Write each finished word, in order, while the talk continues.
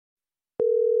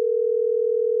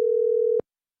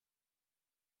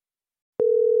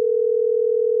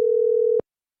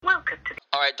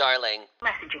darling.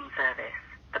 Messaging service.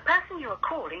 The person you are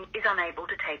calling is unable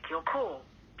to take your call.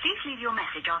 Please leave your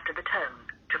message after the tone.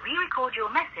 To re-record your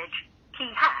message,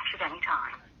 key hash at any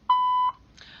time.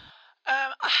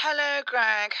 Hello,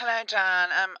 Greg. Hello, Dan.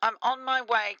 I'm on my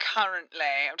way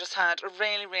currently. I've just had a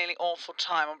really, really awful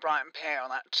time on Brighton Pier on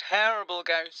that terrible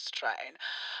ghost train.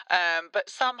 But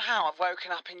somehow I've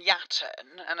woken up in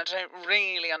Yatton, and I don't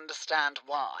really understand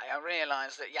why. I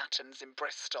realise that Yatton's in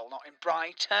Bristol, not in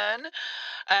Brighton.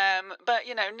 But,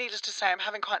 you know, needless to say, I'm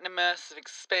having quite an immersive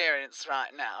experience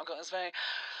right now. I've got this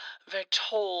very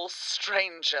tall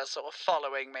stranger sort of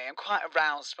following me. I'm quite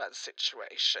aroused by the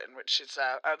situation, which is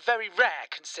very rare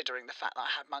considering the fact that I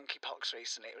had monkeypox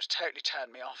recently. It was totally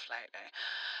turned me off lately.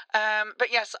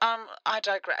 But yes, I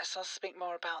digress. I'll speak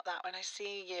more about that when I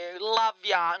see you. Love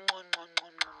ya.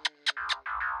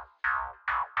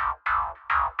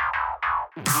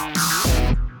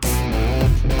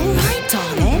 All right,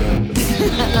 darling.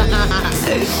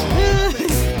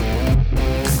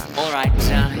 All right,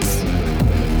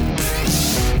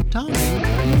 Darling, you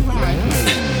right?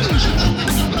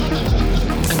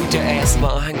 I need your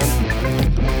ASMR, hang on.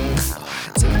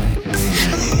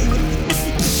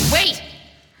 Wait!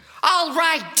 All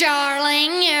right,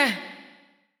 darling.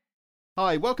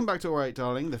 Hi, welcome back to All Right,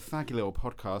 Darling, the faggy little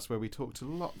podcast where we talk to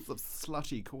lots of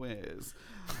slutty queers.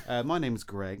 My name's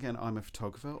Greg, and I'm a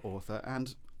photographer, author,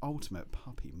 and ultimate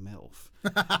puppy MILF.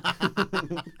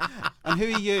 And who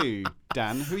are you,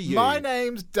 Dan? Who are you? My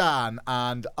name's Dan,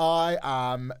 and I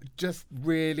am just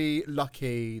really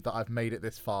lucky that I've made it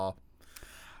this far.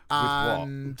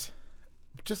 And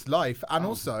just life. And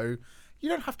also, you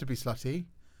don't have to be slutty.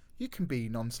 You can be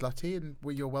non-slutty, and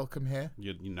you're welcome here.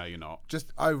 You know you're not.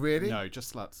 Oh, really? No,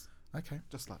 just sluts. Okay.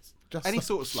 Just sluts. Any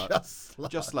sort of slut.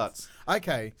 Just sluts.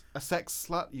 Okay. A sex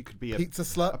slut, you could be Pizza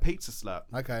slut? A pizza slut.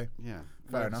 Okay. Yeah.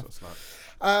 Fair enough. Sort of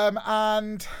slut.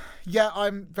 And yeah,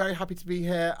 I'm very happy to be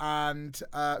here and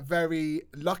very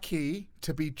lucky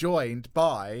to be joined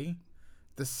by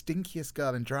the stinkiest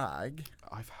girl in drag.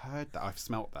 I've heard that. I've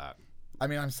smelt that. I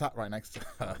mean, I'm sat right next to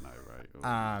her. I know, right?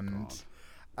 Oh,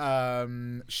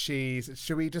 and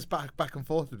should we just back and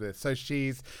forth with this? So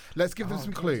let's give them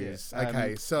some clues. Yeah.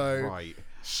 Okay, so right.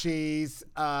 She's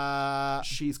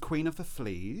Queen of the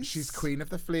Fleas. She's Queen of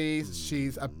the Fleas.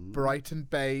 She's a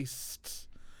Brighton-based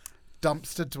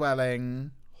dumpster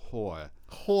dwelling whore.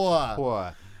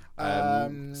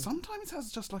 Sometimes it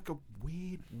has just like a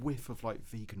weird whiff of like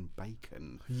vegan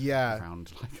bacon. Yeah.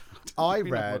 Around like I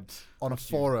read on a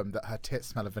forum that her tits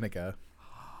smell of vinegar.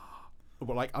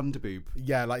 What, like underboob?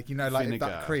 Yeah, like like vinegar.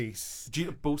 that crease. Do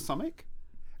you balsamic?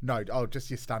 No,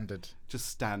 just your standard. Just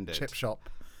standard. Chip shop.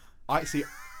 I see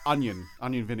onion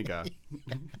vinegar.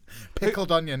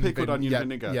 Pickled onion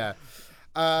vinegar. Yeah.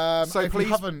 So if please, you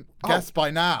haven't guessed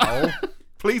by now,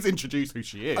 please introduce who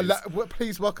she is.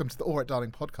 Please welcome to the All Right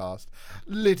Darling podcast,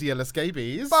 Lydia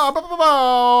Lescabies.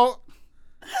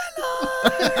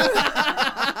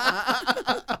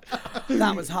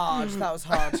 That was hard. That was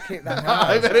hard to keep that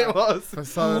I bet it was. For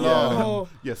so long.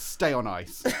 Yeah, stay on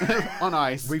ice. On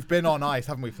ice. We've been on ice,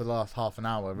 haven't we, for the last half an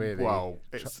hour, really? Well,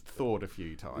 it's thawed a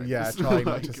few times. Yeah, trying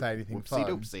not to say anything fun.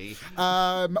 Whoopsie.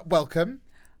 Welcome.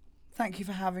 Thank you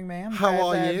for having me. How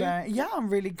are you? Yeah, I'm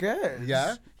really good.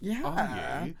 Yeah? Yeah.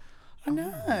 Are you? I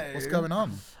know. What's going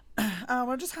on?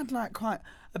 I just had like quite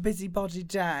a busybody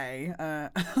day.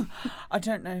 I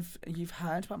don't know if you've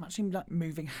heard, but I'm actually like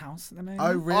moving house at the moment.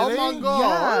 Oh, really? Oh my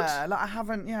God. Yeah, like I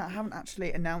haven't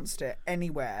actually announced it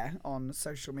anywhere on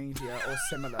social media or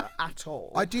similar at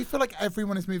all. I do feel like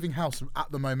everyone is moving house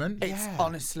at the moment. It's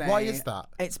honestly. Why is that?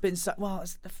 It's been so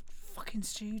it's the fucking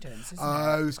students, isn't it?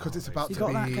 Oh, it's because it's about You to got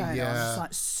be. that going on. Yeah. It's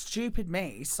like stupid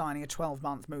me signing a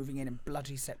 12-month moving in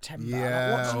bloody September.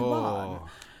 Yeah. Like, what do you want?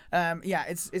 Yeah,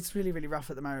 it's really, really rough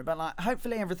at the moment. But like,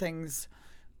 hopefully everything's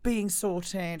being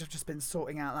sorted. I've just been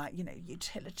sorting out like,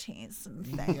 utilities and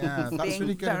things. Yeah, that's being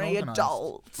really good and very organised.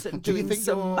 adult and Do you doing think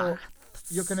some maths.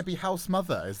 you're going to be house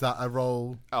mother? Is that a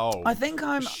role? Oh, I think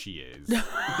I'm. She is.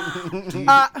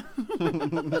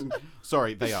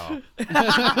 Sorry, they are.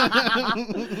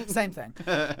 Same thing.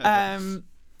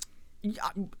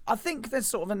 I think there's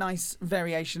sort of a nice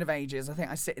variation of ages. I think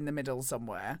I sit in the middle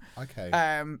somewhere. Okay.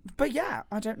 But yeah,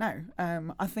 I don't know.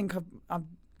 I think I've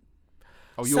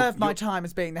Oh, served my time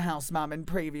as being the house mum in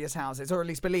previous houses, or at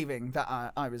least believing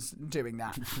that I was doing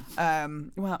that.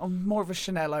 Well, I'm more of a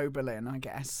Chanel Oberlin, I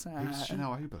guess. Who's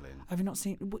Chanel Oberlin? Have you not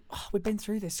seen? We've been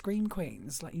through this, Scream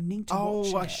Queens. Like, you need to watch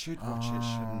it. I should watch it,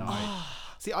 shouldn't I?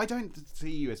 See, I don't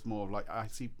see you as more of like, I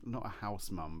see not a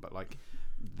house mum, but like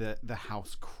the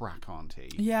house crack auntie.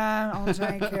 Yeah, I'll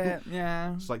take it.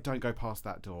 Yeah. It's like, don't go past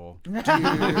that door.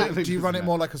 Do you run it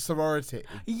more like a sorority?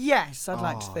 Yes, I'd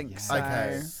like to Oh, think yes. so.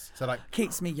 Okay. So like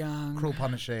Keeps me young. cruel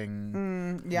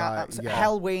punishing. Yeah, like, absolutely. yeah.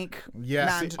 Hell Week.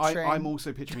 Yeah. See, Mandatory. I'm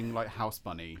also picturing like House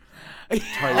Bunny.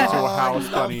 Total House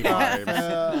Bunny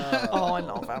vibes. Oh, I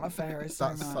love Anna Faris so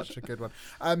That's much. such a good one.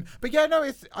 But yeah, no,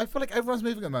 I feel like everyone's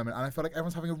moving at the moment, and I feel like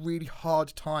everyone's having a really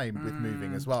hard time with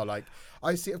moving as well. Like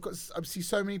I see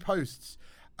so many posts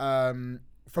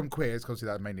from queers, because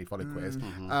that mainly follow queers.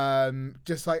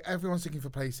 Just like everyone's looking for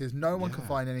places, no one can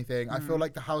find anything. I feel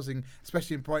like the housing,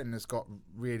 especially in Brighton, has got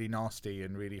really nasty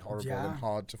and really horrible and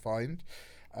hard to find.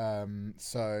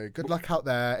 So good luck out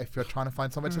there if you're trying to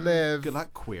find somewhere to live. Good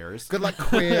luck, queers. Good luck,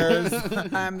 queers.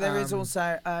 There is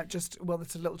also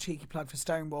it's a little cheeky plug for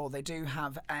Stonewall. They do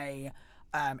have a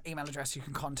email address you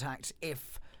can contact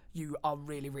if you are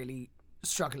really, really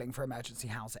struggling for emergency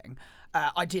housing.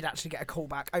 I did actually get a call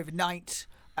back overnight.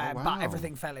 wow. But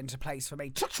everything fell into place for me.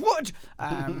 Touch wood.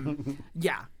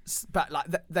 But like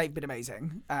they've been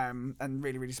amazing and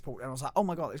really, really supportive. And I was like, oh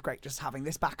my god, it's great just having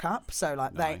this backup. So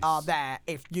like they are there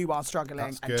if you are struggling.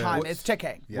 That's and good. time is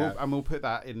ticking. Yeah. We'll put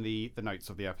that in the notes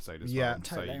of the episode as Yeah. well,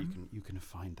 Totally. so you can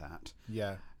find that.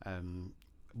 Yeah.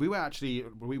 We were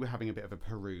having a bit of a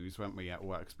peruse, weren't we, at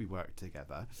work? 'Cause we worked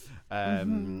together.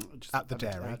 Just At the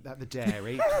dairy. At the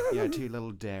dairy. Yeah, two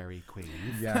little dairy queens.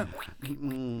 Yeah.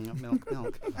 Milk.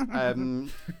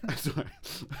 Sorry.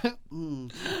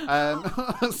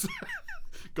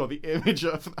 God, the image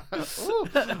of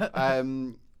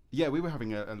that. Yeah, we were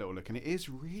having a little look, and it is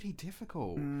really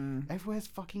difficult. Everywhere's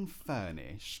fucking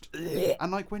furnished.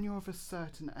 And like when you're of a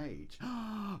certain age...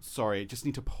 Sorry, just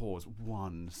need to pause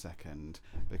 1 second,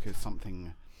 because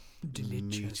something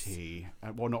Delicious. meaty...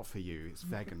 well, not for you, it's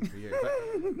vegan for you.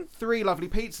 But 3 lovely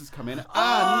pizzas come in, and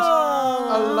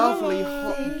a lovely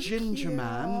hot ginger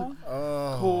man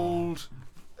called...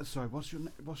 Sorry, what's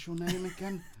your name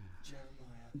again?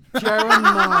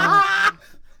 Jeremiah.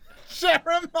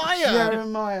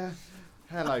 Jeremiah.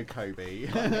 Hello, Kobe.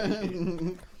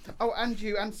 Oh, and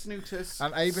you, and Snootus.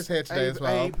 And Abe is here today as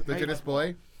well, the goodest boy.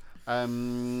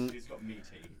 He's got meaty.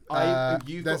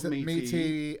 You've There's got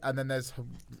meaty. and then there's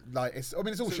like it's all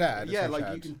shared. It's Yeah, all like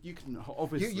shared. you can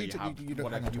obviously have you don't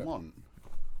whatever hang on you to it. want.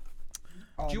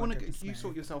 Oh, Do you my want to? goodness You me.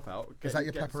 sort yourself out. Is that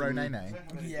your get some- pepperoni?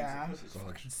 Yeah.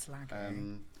 Fucking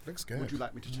slaggy. Looks good. Would you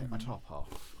like me to take my top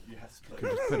off? Yes, I please.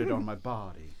 can just put it on my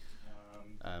body.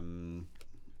 I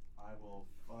will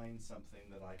find something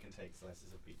that I can take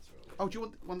slices of pizza with. Oh, do you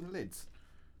want one of the lids?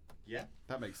 Yeah.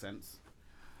 That makes sense.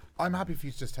 I'm happy for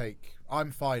you to just take.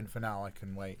 I'm fine for now. I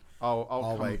can wait. I'll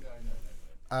come. wait.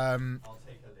 No. I'll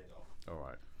take the lid off. All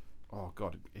right. Oh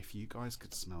God, if you guys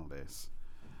could smell this,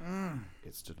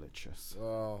 it's delicious.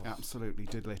 Oh. Absolutely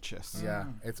delicious. Yeah,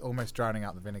 it's almost drowning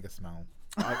out the vinegar smell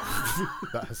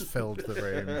that has filled the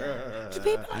room. Do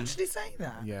people actually say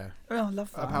that? Yeah. Oh, I love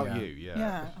that. About Yeah. you, yeah.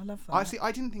 Yeah, I love that. I see.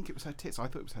 I didn't think it was her tits. I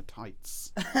thought it was her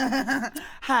tights.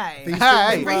 Hey, These Hey!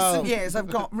 in things- well, recent years, I've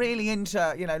got really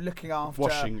into looking after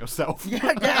Washing yourself.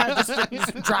 Yeah,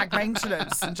 just drag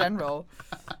maintenance in general.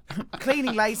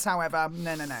 Cleaning lace, however,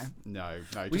 no. No.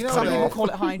 you Just know Some what people it- call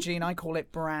it hygiene. I call it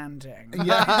branding.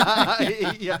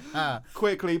 yeah.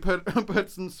 Quickly put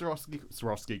some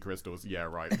Swarovski crystals. Yeah,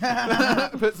 right.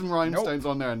 Put some rhinestones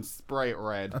on there and spray it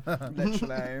red.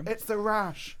 Literally. It's the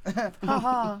rash.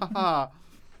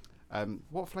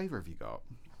 What flavour have you got?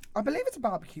 I believe it's a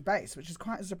barbecue base, which is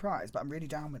quite a surprise, but I'm really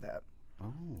down with it.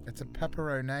 Oh, It's a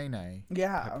pepperoni,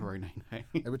 Yeah. pepperoni.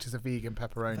 which is a vegan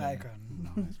pepperoni.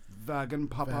 Vegan. Nice. Vegan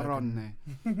pepperoni.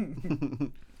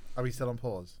 Are we still on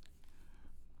pause?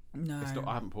 No. It's not,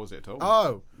 I haven't paused it at all.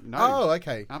 Oh. No. Oh,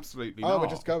 okay. Absolutely Oh, not. we're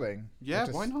just going. Yeah, We're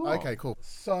just- why not? Okay, cool.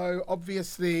 So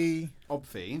obviously,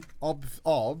 Obvi.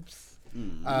 obs.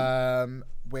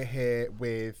 We're here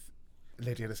with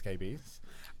Lydia Lescabies,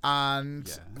 and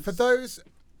Yes. for those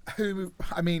who,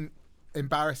 I mean,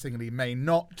 embarrassingly may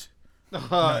not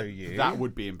know you, That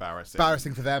would be embarrassing.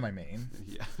 embarrassing for them. I mean,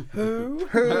 Yeah.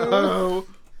 who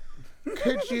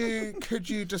could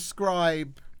you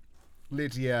describe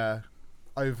Lydia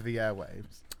over the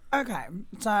airwaves? Okay,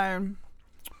 so,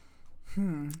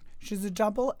 she's a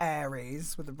double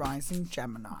Aries with a rising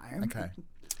Gemini. Okay.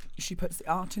 She puts the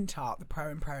art in tart, the pro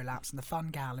in prolapse, and the fun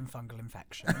gal in fungal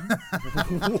infection.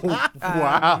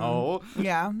 Wow.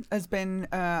 Yeah, has been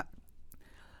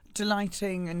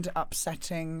delighting and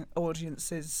upsetting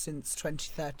audiences since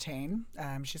 2013.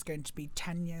 She's going to be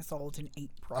 10 years old in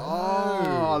April.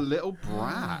 Oh, little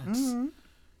brat.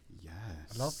 Yes.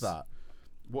 I love that.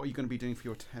 What are you going to be doing for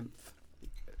your 10th?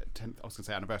 I was going to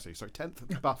say anniversary. Sorry,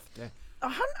 10th birthday. I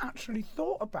hadn't actually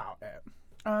thought about it.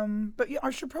 But yeah, I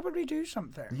should probably do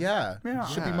something. Yeah. Yeah.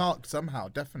 Should be marked somehow,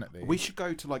 definitely. We should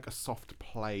go to like a soft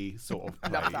play sort of I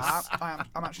place. love that.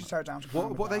 I'm actually so down to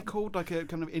What are they called? Like a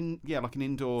kind of like an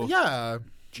indoor Yeah.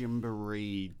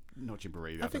 gymboree. Not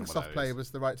gymboree. I think soft play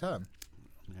was the right term.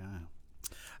 Yeah.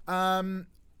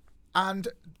 And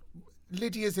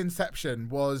Lydia's inception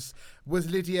was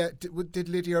Lydia. Did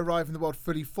Lydia arrive in the world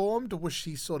fully formed, or was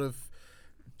she sort of?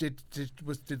 Did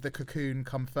the cocoon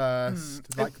come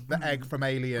first, like the egg from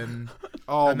Alien?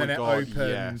 Oh and my then God, it opened,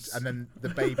 yes. and then the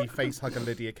baby face hugger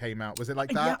Lydia came out. Was it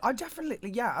like Yeah, that?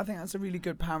 I think that's a really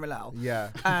good parallel. Yeah.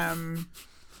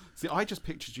 See, I just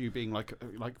pictured you being like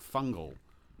fungal.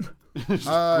 Just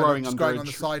growing just under growing a on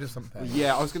the side of something.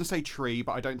 Yeah, I was going to say tree,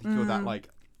 but I don't think you're that like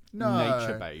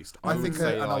nature based. I would think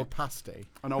say an like old pasty.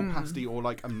 an old pasty or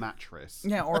like a mattress.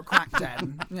 Yeah, or a crack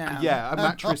den. Yeah. Yeah, a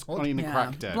mattress in a Yeah.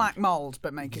 crack den. Black mold,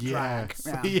 but make it drag. Yes.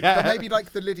 Yeah. Yeah. But maybe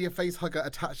like the Lydia face hugger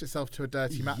attached itself to a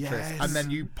dirty mattress, Yes. and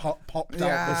then you popped out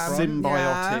Yeah. the front.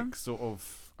 Symbiotic sort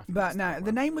of. I think But that's no, the the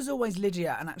word. name was always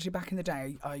Lydia, and actually back in the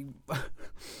day,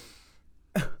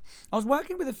 I was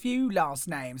working with a few last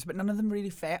names, but none of them really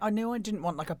fit. I knew I didn't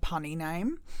want like a punny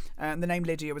name. The name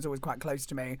Lydia was always quite close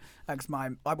to me because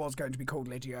I was going to be called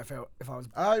Lydia if I was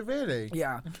Oh, really?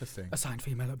 Interesting. Assigned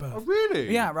female at birth. Oh,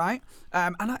 really? Yeah, right.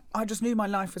 And I just knew my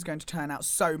life was going to turn out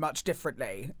so much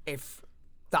differently if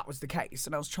that was the case.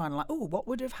 And I was trying to like, oh, what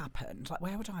would have happened? Like,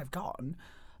 where would I have gone?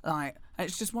 Like, and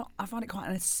it's just I find it quite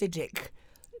an acidic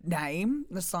name.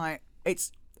 It's like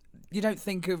you don't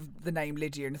think of the name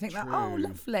Lydia and you think like, oh,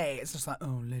 lovely. It's just like,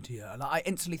 oh, Lydia. Like I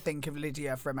instantly think of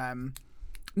Lydia from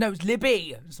no, it's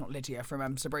Libby. It's not Lydia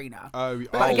from Sabrina. Oh,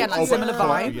 but again, like similar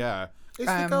vibe. Yeah. Is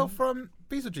the girl from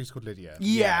Beetlejuice called Lydia?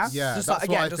 Yeah, Yeah, just that's like, what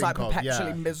again, I just think like of, perpetually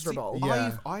yeah. miserable.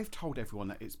 Yeah. I've told everyone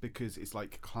that it's because it's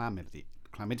like chlamydia.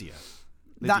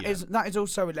 That Lydia. is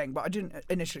also a link, but I didn't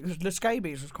initially because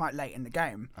Lescabies was quite late in the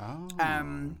game. Oh.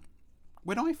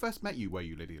 When I first met you, were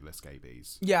you Lydia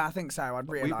Lescabies? Yeah, I think so. I'd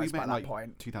We realised met by in that like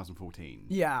point. 2014.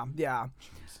 Yeah.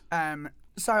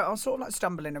 So I was sort of like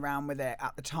stumbling around with it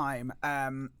at the time.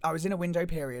 I was in a window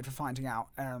period for finding out.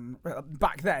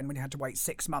 Back then, when you had to wait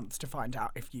 6 months to find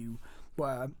out if you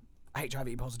were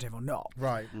HIV positive or not.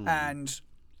 Right. And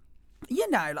you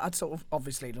know, like, I'd sort of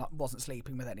obviously like, wasn't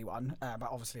sleeping with anyone, but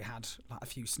obviously had like a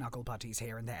few snuggle buddies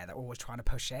here and there that were always trying to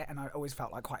push it, and I always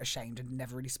felt like quite ashamed and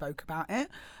never really spoke about it.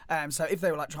 So if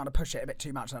they were like trying to push it a bit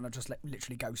too much, then I'd just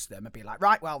literally ghost them and be like,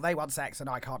 right, well, they want sex and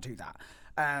I can't do that.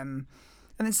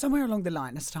 And then somewhere along the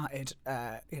line, I started,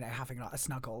 having like a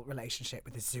snuggle relationship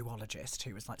with this zoologist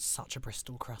who was like such a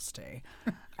Bristol crusty.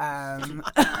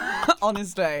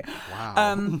 Honestly.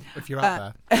 Wow. If you're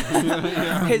out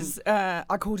there.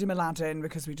 I called him Aladdin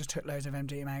because we just took loads of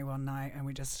MDMA one night and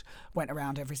we just went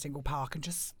around every single park and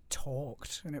just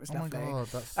talked, and it was Oh my lovely. God,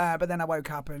 that's- But then I woke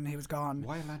up and he was gone.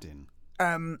 Why Aladdin?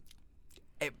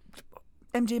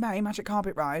 MDMA, Magic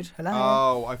Carpet Ride. Hello.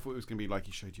 Oh, I thought it was going to be like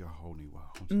he showed you a whole new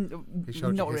world. He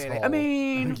showed Not you his really. whole I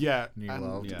mean, Yeah. new and-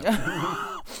 world.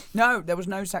 Yeah. no, there was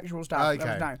no sexual stuff. Okay.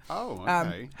 There was no. Oh,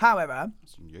 okay. However,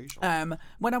 That's unusual.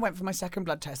 when I went for my second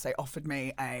blood test, they offered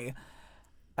me a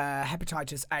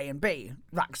hepatitis A and B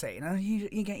vaccine. And you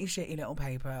get your shitty little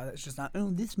paper that's just like,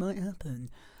 oh, this might happen.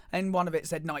 And one of it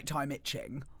said nighttime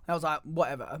itching. I was like,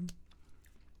 whatever.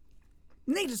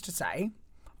 Needless to say,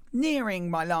 nearing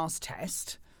my last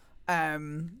test,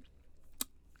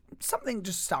 something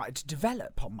just started to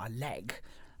develop on my leg.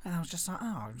 And I was just like,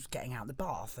 oh, I was getting out of the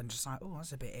bath and just like, oh,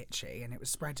 that's a bit itchy. And it was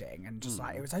spreading. And just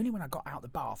like, it was only when I got out of the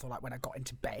bath or like when I got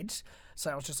into bed. So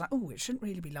I was just like, oh, it shouldn't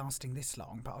really be lasting this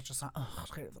long. But I was just like, oh,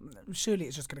 surely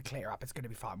it's just going to clear up. It's going to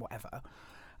be fine, whatever.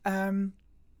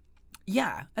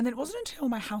 Yeah. And then it wasn't until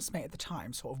my housemate at the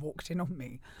time sort of walked in on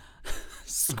me,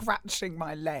 scratching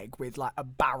my leg with like a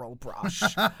barrel brush.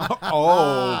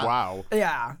 Oh, wow.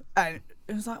 Yeah, and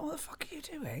it was like, what the fuck are you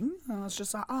doing? And I was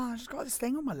just like, oh, I just got this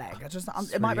thing on my leg. I just,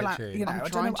 it might be like, itchy. you know, I'm I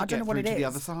don't trying know, to I don't know get what through it to is. the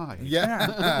other side.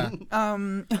 Yeah. I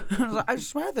was like, I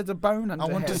swear there's a bone under I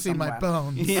want here to see my somewhere.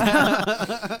 bones.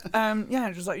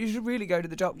 Yeah, just like, you should really go to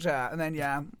the doctor. And then,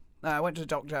 yeah, I went to the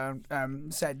doctor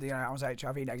and said, you know, I was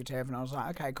HIV negative. And I was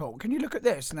like, okay, cool. Can you look at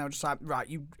this? And they were just like, right,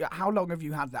 how long have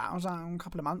you had that? I was like, a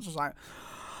couple of months. I was like,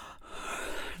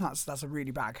 that's a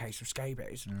really bad case of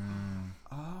scabies.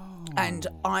 Oh. And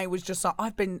I was just like,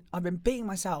 I've been beating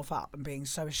myself up and being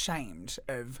so ashamed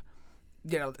of,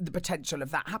 you know, the potential of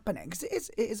that happening, because it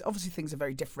is obviously things are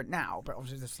very different now, but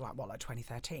obviously this is like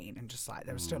 2013, and just like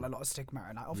there was still a lot of stigma,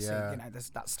 and like obviously you know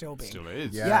that's still being Still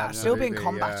is. still being absolutely,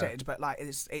 combated, but like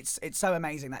it's so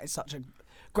amazing that it's such a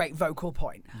great vocal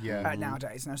point Yeah.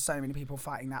 nowadays. And there's so many people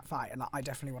fighting that fight, and like, I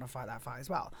definitely want to fight that fight as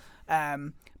well.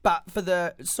 But for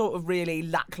the sort of really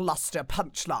lackluster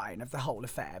punchline of the whole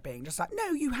affair being just like,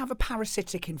 no, you have a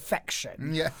parasitic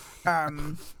infection. Yeah.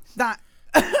 That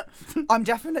I'm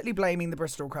definitely blaming the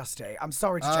Bristol crusty. I'm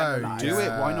sorry to generalise. Do it.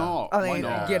 Why not? I Why mean,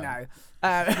 not? you know.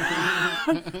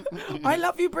 I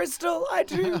love you, Bristol. I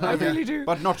do. I really do.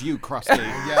 But not you, Krusty.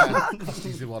 Yeah.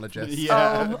 Crusty zoologist.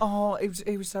 Yeah.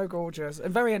 He was so gorgeous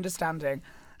and very understanding.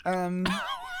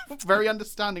 Very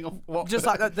understanding of what. Just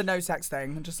like the no sex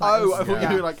thing. Just like Oh, I thought yeah.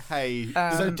 you were like, hey.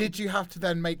 So did you have to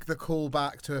then make the call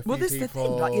back to a few Well, this people? is the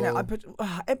thing. Like, you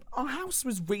know, our house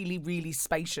was really, really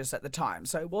spacious at the time,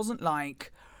 so it wasn't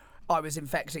like I was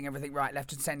infecting everything right,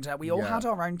 left, and centre. We all Yeah. had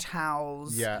our own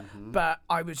towels. Yeah. But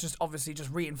I was just obviously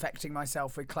just reinfecting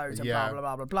myself with clothes and Yeah. blah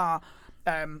blah blah blah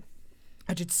blah.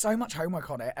 I did so much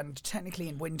homework on it, and technically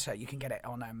in winter you can get it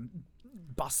on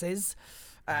buses.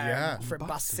 Yeah. For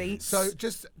bus seats. So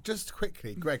just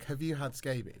quickly, Greg, have you had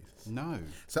scabies? No.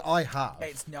 So I have.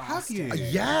 it's nasty. you?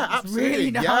 Yeah, It's absolutely.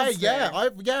 really nasty.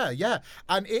 Yeah.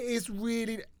 And it is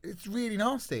really, it's really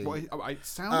nasty. Well, it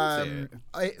sounds it.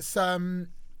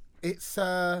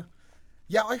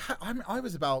 Yeah. I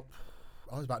was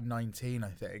about 19, I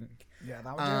think. Yeah,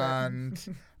 that would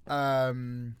do it.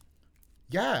 And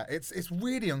yeah, it's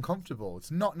really uncomfortable.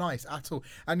 It's not nice at all,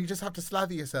 and you just have to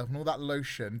slather yourself and all that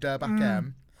lotion, Durbac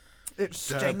M. It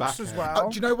stinks back as end. well.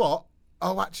 Do you know what?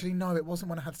 Oh, actually, no, it wasn't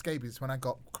when I had scabies. It's when I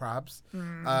got crabs.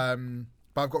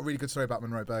 But I've got a really good story about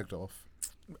Monroe Bergdorf.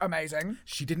 Amazing.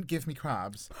 She didn't give me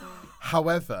crabs.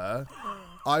 However,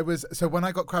 when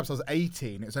I got crabs, I was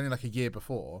 18. It was only like a year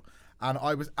before. And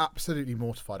I was absolutely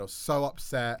mortified. I was so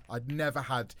upset. I'd never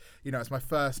had, it's my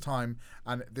first time.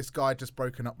 And this guy had just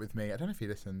broken up with me. I don't know if he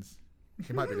listens.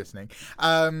 He might be listening.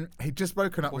 He'd just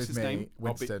broken up What's with his me. name?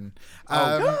 Winston.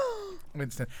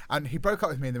 Winston. And he broke up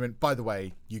with me and they went, by the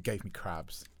way, you gave me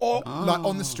crabs. Like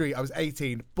on the street, I was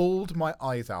 18, bawled my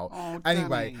eyes out. Oh,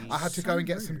 Anyway, Danny. I had to go and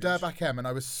get some Durbac M, and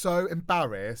I was so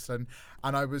embarrassed. And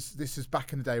this is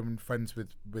back in the day when friends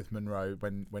with Monroe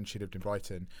when she lived in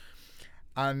Brighton.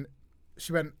 And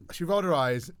she rolled her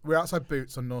eyes. We're outside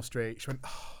Boots on North Street. She went,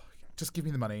 oh, just give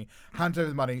me the money. Handed over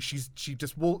the money. She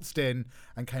just waltzed in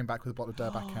and came back with a bottle of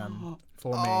Durbac M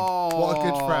for me. What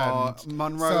a good friend.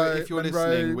 Monroe, So, if you're Monroe-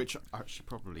 listening, which she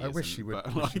probably I isn't. wish she would.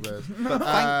 But, wish she like, would. but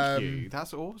thank you.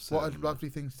 That's awesome. What a lovely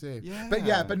thing to do.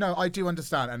 Yeah. But no, I do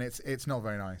understand, and it's not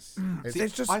very nice. See,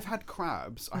 It's just- I've had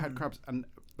crabs. I had crabs,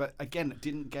 but again,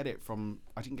 didn't get it from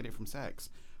sex.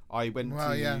 I went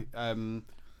Well, to yeah.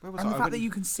 where was And I? the I fact that went- you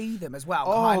can see them as well.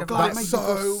 Oh, kind of God, like, that That's makes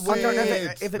so it weird. I don't know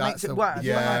if it That's makes it a- worse. But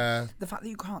Yeah. like, the fact that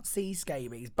you can't see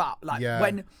scabies, but like Yeah.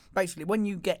 when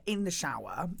you get in the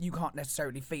shower, you can't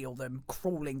necessarily feel them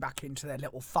crawling back into their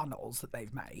little funnels that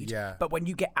they've made. Yeah. But when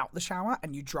you get out the shower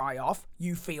and you dry off,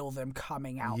 you feel them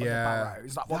coming out of the Yeah.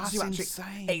 burrows. Like once That's you actually,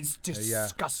 insane. it's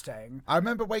disgusting. I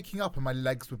remember waking up and my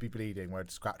legs would be bleeding where I'd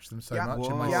scratched them so Yeah. much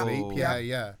in my Whoa. sleep. Yeah.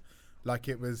 Yeah. Like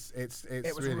it was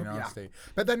really yeah. nasty.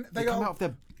 But then They they come are out of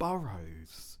their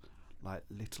burrows like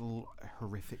little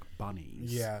horrific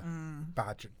bunnies. yeah,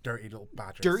 dirty little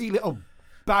badgers. Dirty little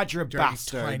badger Dirty,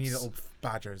 bastards. tiny little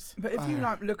badgers. But if you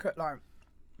like look at like,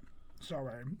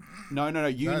 sorry, No. You No,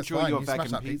 it's enjoy fine. your You smash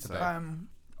vegan that pizza, pizza. babe.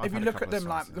 I've if you had a look at couple of them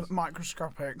like slices. the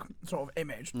microscopic sort of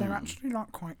image, they're actually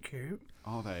like quite cute.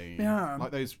 Are they? Yeah.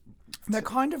 Like those. They're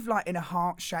kind of like in a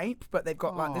heart shape, but they've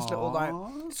got like this little like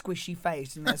squishy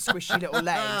face and their squishy little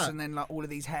legs, and then like all of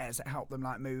these hairs that help them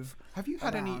like move. Have you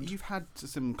had any? around. You've had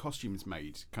some costumes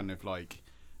made, kind of like,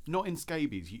 not in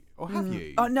scabies, or have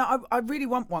you? Oh no, I really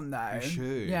want one though. You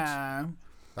should. Yeah.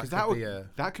 Because That that could would be a-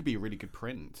 that could be a really good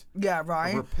print. Yeah.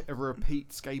 Right. A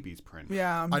repeat scabies print.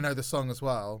 Yeah. I know the song as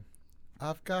well.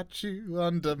 I've got you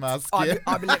under my skin.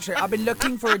 I've been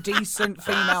looking for a decent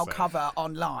female cover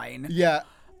online, Yeah.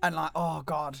 and like, oh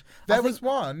god, There was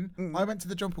one. I went to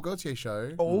the John Paul Gaultier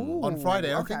show on Friday.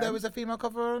 And I think okay. there was a female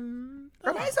cover on.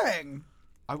 amazing.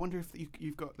 I wonder if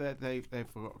you've got they've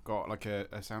got like a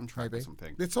soundtrack Maybe or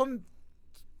something. It's on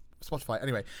Spotify.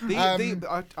 Anyway,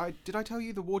 Did I tell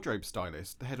you the wardrobe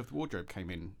stylist, the head of the wardrobe, came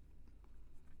in?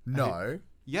 no.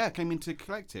 Yeah, came into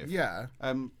Collective. Yeah.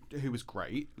 Who was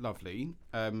great, lovely.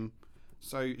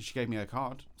 So she gave me a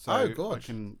card. So Oh, good.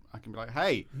 I can be like,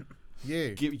 hey,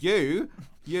 You.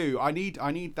 you. I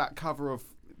need that cover of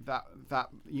that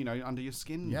under your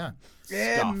skin. Yeah.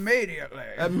 Stuff. Immediately.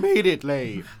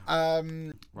 Immediately.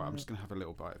 Um, Right, I'm just gonna have a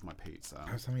little bite of my pizza.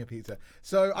 I was having a pizza.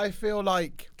 So I feel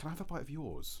like. Can I have a bite of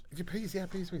yours? Please, yeah,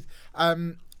 please.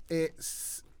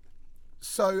 It's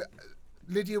so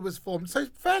Lydia was formed so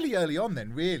fairly early on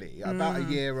then, really, about a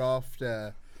year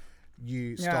after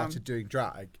you started doing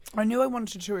drag? I knew I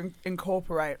wanted to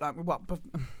incorporate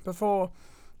before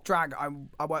drag.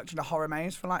 I worked in a horror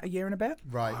maze for like a year and a bit.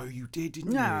 Right. Oh, you did,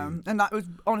 didn't Yeah, you? and that was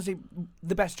honestly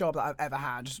the best job that I've ever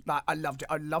had. Like, I loved it.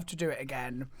 I'd love to do it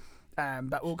again.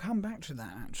 But we'll come back to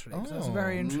that actually, because that's a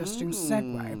very interesting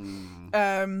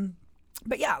segue.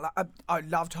 But yeah, like, I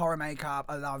loved horror makeup.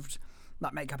 I loved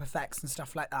like makeup effects and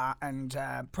stuff like that. And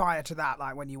prior to that,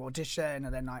 like when you audition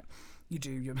and then like you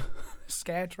do your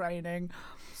scare training.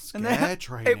 Scare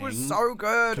training. It was so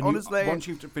good, honestly. Once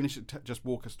you've finished it, just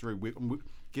walk us through.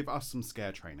 Give us some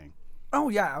scare training. Oh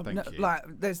yeah, Thank you. like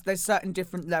there's certain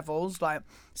different levels. Like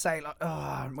say like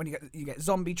when you get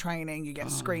zombie training, you get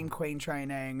scream queen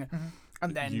training,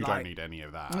 and then You like, don't need any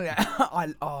of that.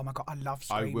 Yeah, oh my god, I love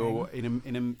screaming. I will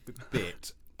in a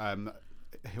bit.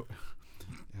 He'll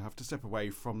have to step away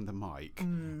from the mic,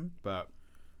 but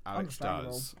Alex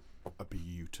Understandable. does a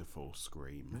beautiful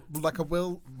scream. Like a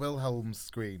Wilhelm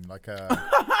scream, like a,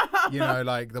 you know,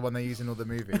 like the one they use in all the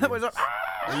movies. It was like,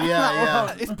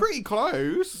 yeah. It's pretty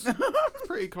close. It's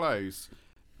pretty close.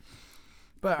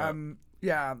 but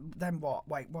yeah. Then what?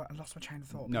 Wait, what? I lost my train of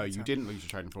thought. No, you didn't lose your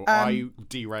train of thought. I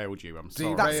derailed you. I'm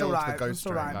sorry. That's Derailed all right. the ghost That's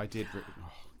all right. I did.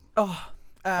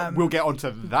 We'll get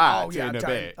onto that in a don't,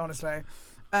 bit. honestly.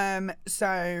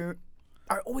 So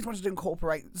I always wanted to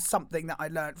incorporate something that I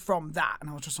learned from that, and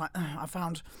I was just like, I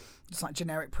found just like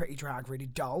generic pretty drag really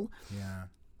dull. Yeah.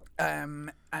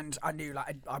 And I knew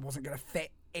like I wasn't going to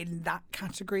fit in that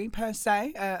category per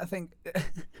se. I think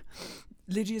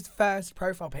Lydia's first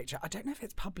profile picture, I don't know if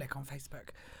it's public on Facebook,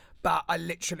 but I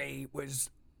literally was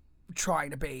trying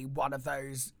to be one of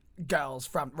those girls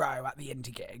front row at the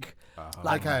indie gig.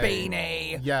 Like Okay.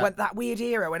 beanie. Yeah. When, that weird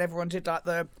era when everyone did like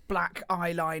the black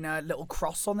eyeliner, little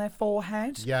cross on their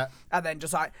forehead. Yeah. And then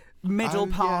just like middle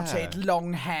parted, yeah.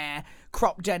 long hair,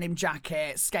 crop denim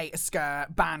jacket, skater skirt,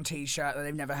 band t-shirt that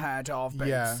they've never heard of. Boots.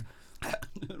 Yeah.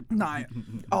 No,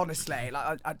 honestly,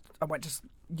 like I went to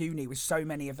uni with so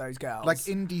many of those girls. Like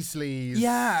indie sleaze.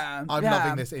 Yeah, I'm yeah.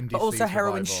 loving this indie but also sleaze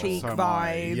heroin revival. chic So am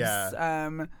I. vibes.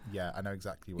 Yeah. Yeah, I know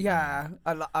exactly what Yeah,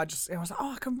 I was like,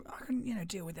 oh, I can,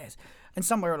 deal with this. And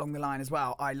somewhere along the line as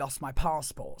well, I lost my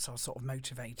passport, so I was sort of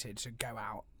motivated to go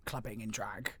out clubbing in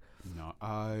drag. No.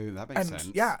 Oh, that makes And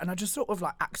sense. yeah, and I just sort of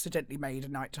like accidentally made a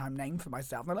nighttime name for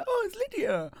myself. And I'm like, oh, it's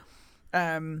Lydia.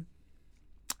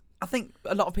 I think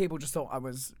a lot of people just thought I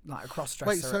was like a cross-dresser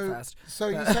Wait, at first. so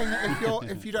you're saying that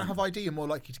if you don't have ID, you're more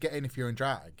likely to get in if you're in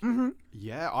drag? Mm-hmm.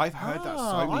 Yeah, I've heard that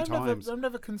so many times. I've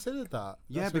never considered that.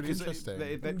 Yeah, That's really because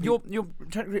interesting. You're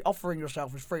technically offering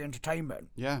yourself as free entertainment.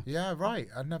 yeah. Yeah, right.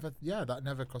 That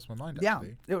never crossed my mind, Yeah,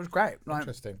 actually. it was great. Like,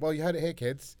 Interesting. Well, you heard it here,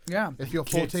 kids. yeah. If you're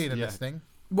Kids, 14 and yeah. listening.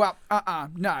 Well,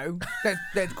 no.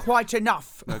 There's quite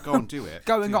enough No, go on, do it.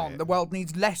 going Do on. it. The world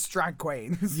needs less drag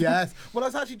queens. Yes. Well, I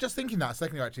was actually just thinking that a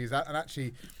second ago,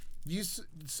 actually.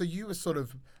 You were sort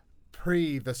of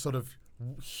pre the sort of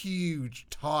huge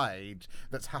tide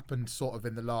that's happened sort of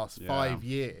in the last 5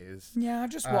 years. Yeah, I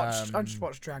just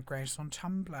watched Drag Race on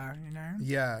Tumblr, you know?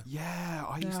 Yeah. Yeah,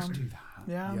 I used to do that.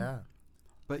 Yeah. Yeah.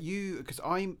 But because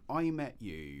I met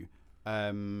you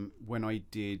when I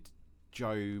did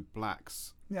Joe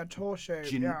Black's Yeah, tour shoot.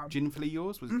 Ginfully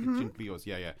Yours? Was it Ginfully Yours?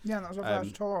 Yeah, yeah. Yeah, that was our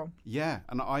first tour. Yeah,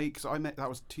 and because I met, that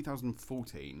was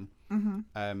 2014.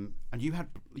 And you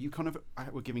kind of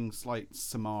were giving slight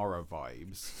Samara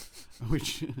vibes,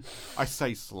 which I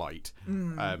say slight,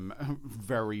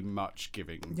 very much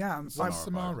giving. Yeah, Samara.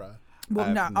 Samara.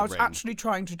 Well, no, from The I was Ring. actually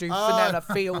trying to do Fenella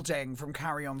Fielding from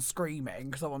Carry On Screaming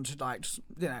because I wanted,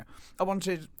 I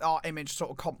wanted our image to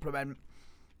sort of complement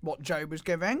what Joe was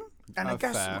giving. And I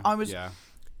guess Fair, I was, yeah.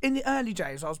 in the early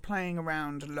days, I was playing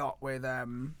around a lot with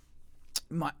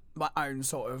my own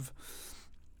sort of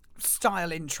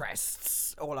style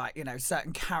interests or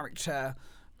certain character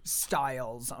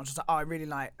styles. I was just like, I really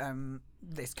like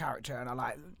this character and I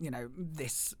like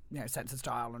this sense of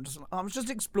style, and I was just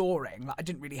exploring. Like I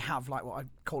didn't really have like what I'd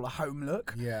call a home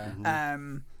look. Yeah. I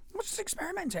was just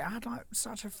experimenting. I had like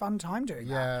such a fun time doing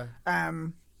that. Yeah.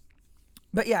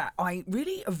 But yeah, I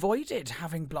really avoided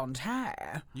having blonde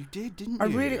hair. You did, didn't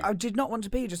you? I did not want to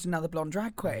be just another blonde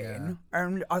drag queen.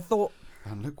 And I thought,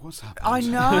 And look what's happened. I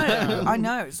know, I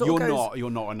know. It sort of goes, You're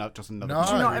not just another. No.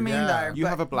 Do you know what I mean, Yeah. though? You But-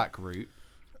 have a black root.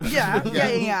 Yeah.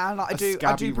 Like A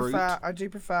scabby I do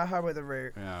prefer her with a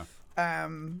root. Yeah.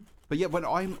 But yeah,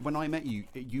 when I met you,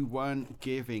 you weren't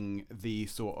giving the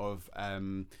sort of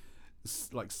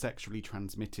like sexually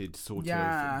transmitted sort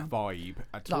Yeah. of vibe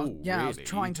at Like, all. yeah, really. I was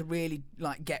trying to really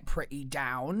like get pretty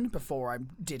down before I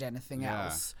did anything Yeah.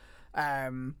 else.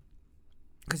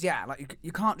 Because like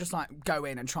you can't just like go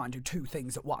in and try and do two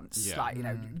things at once. Yeah.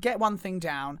 Like get one thing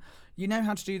down, you know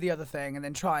how to do the other thing, and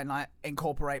then try and like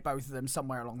incorporate both of them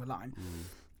somewhere along the line.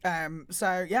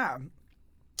 So yeah,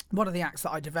 one of the acts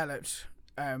that I developed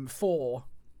for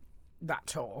that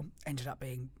tour ended up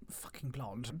being fucking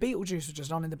Blonde. Beetlejuice was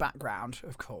just on in the background,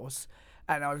 of course,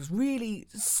 and I was really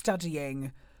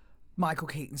studying Michael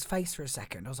Keaton's face for a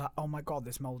second. I was like, oh my god,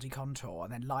 this mouldy contour,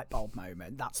 and then light bulb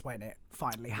moment. That's when it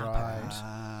finally happened.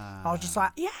 I was just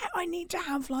like, yeah, I need to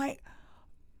have like,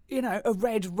 a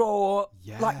red raw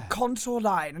like contour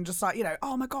line, and just like,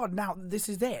 oh my god, now this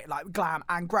is it, like glam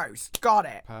and gross. Got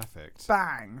it. Perfect.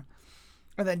 Bang.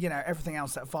 And then everything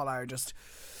else that followed, just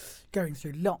going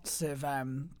through lots of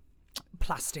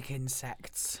plastic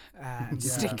insects and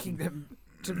sticking them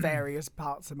to various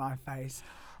parts of my face.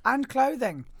 And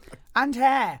clothing. And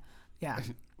hair. Yeah.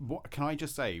 What can I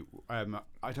just say? I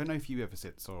don't know if you ever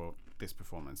saw this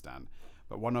performance, Dan,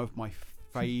 but one of my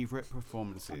favourite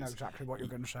performances. I know exactly what you're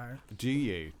going to show. Do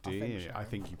you? I think so. I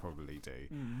think you probably do.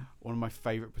 One of my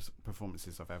favourite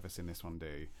performances I've ever seen this one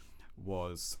do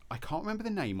was, I can't remember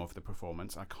the name of the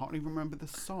performance. I can't even remember the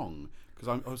song because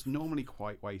I was normally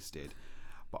quite wasted.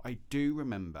 But I do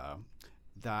remember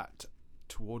that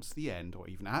towards the end, or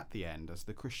even at the end, as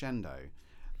the crescendo,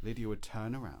 Lydia would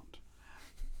turn around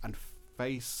and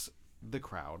face the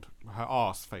crowd, her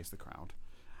arse face the crowd,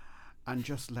 and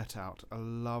just let out a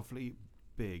lovely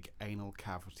big anal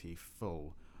cavity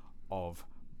full of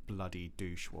bloody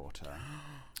douche water.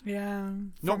 Yeah.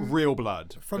 Not real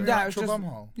blood. From the Yeah, it was actual just-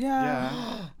 bumhole.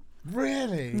 Yeah.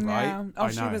 Really? Right? Yeah. Oh,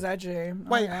 I she know. was edgy.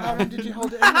 Wait, how long did you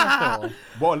hold it in there for?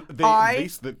 Well, at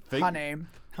least the thing. Honey.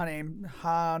 Honey!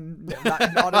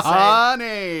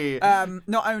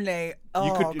 Not only. You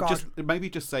Oh could god.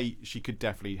 just say she could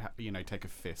definitely, take a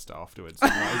fist afterwards.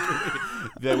 Like,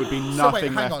 there would be nothing So wait,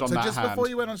 hang left on. on So that just hand. before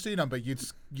you went on to do number,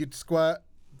 you'd squirt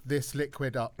this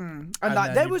liquid up. And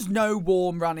then there you- was no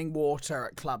warm running water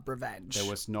at Club Revenge. There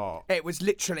was not. It was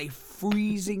literally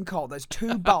freezing cold. There's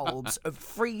 2 bowls of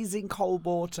freezing cold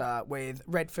water with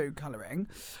red food colouring.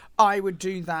 I would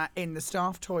do that in the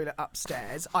staff toilet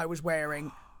upstairs. I was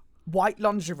wearing white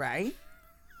lingerie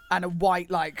and a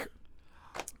white, I've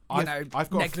got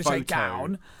a negligee photo.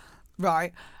 gown.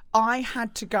 Right. I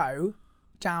had to go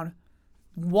down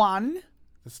 1,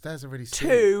 The stairs are really steep.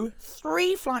 2,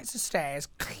 3 flights of stairs,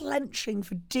 clenching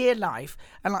for dear life,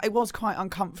 and it was quite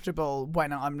uncomfortable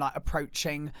when I'm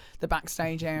approaching the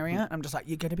backstage area. I'm just like,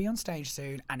 you're going to be on stage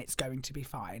soon, and it's going to be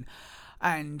fine.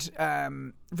 And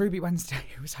Ruby Wednesday,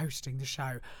 who was hosting the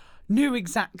show, knew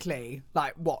exactly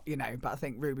what, but I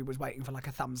think Ruby was waiting for a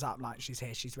thumbs up, she's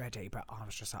here, she's ready. But I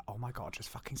was just like, oh my god, just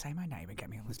fucking say my name and get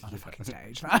me on this motherfucking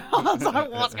stage. I was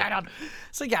like, what's going on?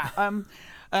 So yeah,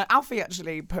 Alfie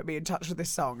actually put me in touch with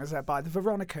this song by the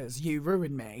Veronicas, You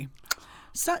Ruin Me.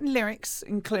 Certain lyrics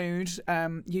include,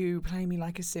 you play me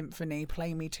like a symphony,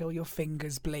 play me till your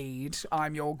fingers bleed,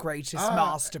 I'm your greatest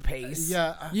masterpiece,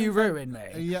 you ruin me.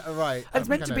 Yeah, right. And it's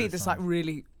meant to I be know this song.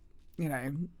 really,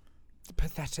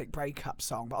 pathetic breakup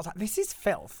song, but I was like, this is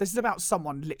filth. This is about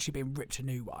someone literally being ripped a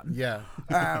new one. Yeah.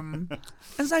 And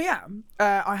so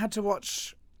I had to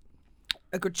watch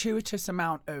a gratuitous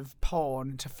amount of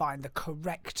porn to find the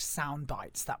correct sound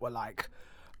bites that were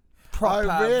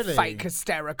proper really? fake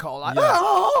hysterical, Yeah.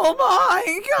 oh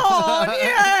my god,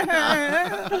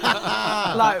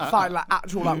 yeah, find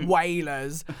actual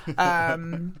wailers.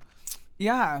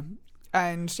 Yeah,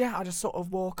 and I just sort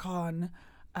of walk on,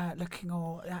 looking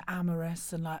all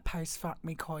amorous and post fuck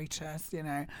me coitus,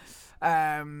 and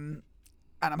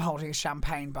I'm holding a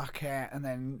champagne bucket, and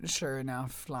then sure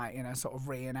enough, sort of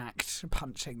reenact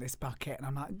punching this bucket, and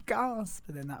I'm like, gasp,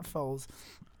 and then that falls.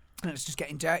 And it's just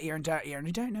getting dirtier and dirtier, and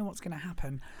you don't know what's going to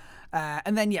happen.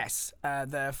 And then,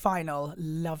 the final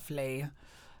lovely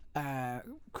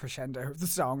crescendo of the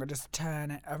song, I just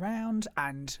turn it around,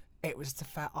 and it was the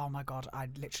fact, oh my God,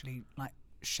 I'd literally,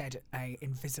 shed a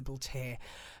invisible tear,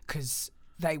 because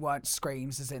they weren't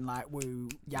screams as in, woo,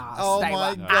 yes. Oh they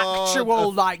my were God.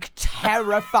 actual,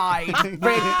 terrified.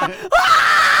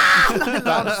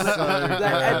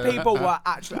 And people were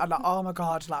actually, I'm like, oh my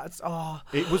God,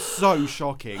 It was so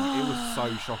shocking. It was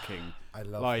so shocking. I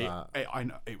love that. I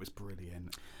know it was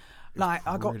brilliant. I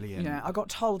brilliant. I got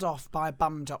told off by a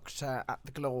bum doctor at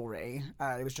the Glory.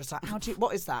 It was just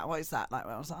what is that? What is that?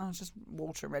 I was like, oh, it's just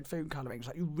water and red food colouring. It's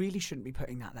like, you really shouldn't be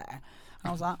putting that there.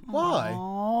 I was like, Why?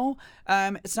 oh.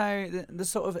 So the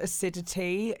sort of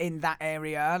acidity in that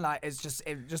area, like, is just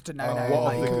a no-no. Oh.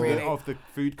 like, What, you really, of the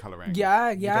food colouring?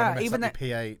 yeah, You don't wanna yeah. mess Even up though,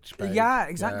 your pH. Babe. yeah,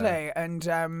 exactly.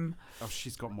 And Oh,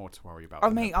 she's got more to worry about. I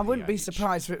than mean, her I wouldn't be pH.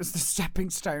 surprised if it was the stepping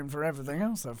stone for everything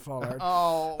else that followed.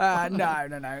 Oh.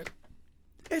 No.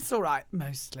 It's all right,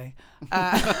 mostly.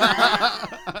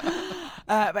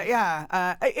 But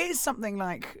yeah, it is something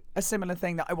like a similar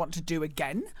thing that I want to do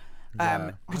again.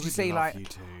 Yeah. Because I you would see, love like, you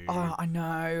to. oh, I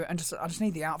know, and I just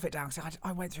need the outfit down. So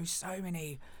I went through so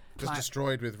many. Just like,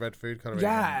 destroyed with red food colouring.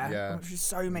 yeah, Yeah. I went through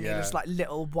so many Yeah. just like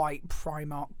little white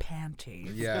Primark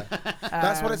panties. Yeah.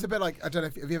 That's what it's a bit like. I don't know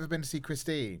if have you ever been to see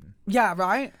Christine? Yeah,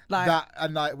 right. Like That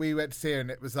and like we went to see her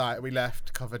and it was like we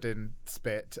left covered in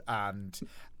spit and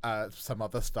some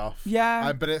other stuff.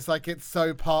 Yeah. But it's like it's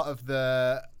so part of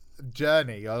the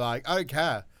journey. You're like, I don't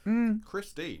care.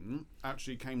 Christine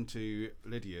actually came to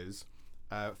Lydia's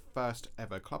first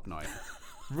ever club night.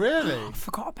 Really? I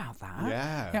forgot about that.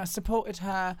 Yeah. Yeah, I supported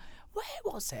her.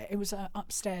 Where was it? It was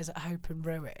upstairs at Hope and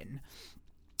Ruin.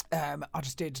 I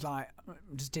just did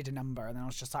a number, and then I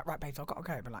was just like, right, babes, I've got to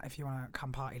go. But like, if you want to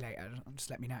come party later, just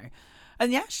let me know.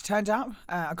 And yeah, she turned up.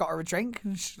 I got her a drink,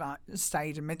 and she like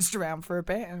stayed and minced around for a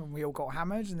bit, and we all got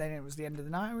hammered. And then it was the end of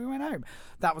the night, and we went home.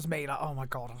 That was me. Like, oh my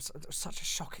god, it was such a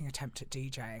shocking attempt at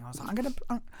DJing. I was like,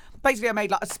 basically, I made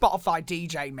like a Spotify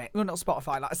DJ mix. Well, not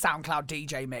Spotify, like a SoundCloud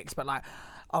DJ mix, but like.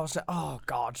 I was like, oh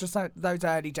God, just like those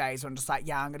early days when I'm just like,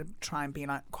 yeah, I'm going to try and be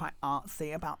like quite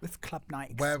artsy about this club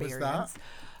night Where experience. was that?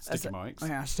 Sticky Mike's. Oh,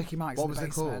 yeah, Sticky Mike's. What in the was it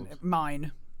basement. called?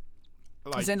 Mine.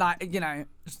 Like, As in like, you know,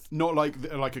 not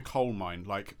like a coal mine.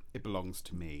 Like it belongs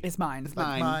to me. it's mine.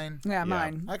 Mine. Yeah,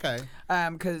 mine. Okay.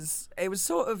 Because it was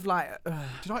sort of like,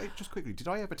 Did I just quickly? Did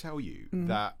I ever tell you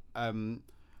that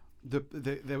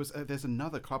there's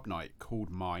another club night called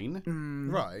Mine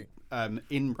Right.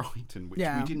 in Brighton, which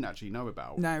Yeah. we didn't actually know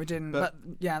about. no, we didn't. But- But,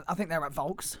 yeah, I think they were at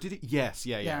Volks. Did it? Yes.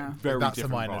 Yeah. Yeah. Very That's a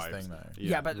different Miners vibes. thing, though.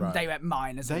 Yeah, but right. they went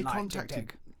mine as They in like contacted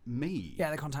Dig. me. Yeah,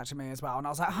 they contacted me as well, and I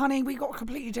was like, "Honey, we got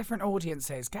completely different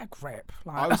audiences. Get a grip."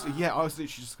 Like, I was literally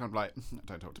just kind of like,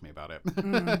 don't talk to me about it.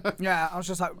 yeah, I was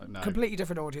just like, No. completely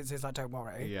different audiences. Like, don't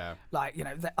worry. Yeah. Like, you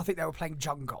know, I think they were playing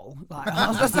Jungle. Like, I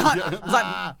was just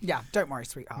like, yeah, don't worry,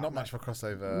 sweetheart. Not much of a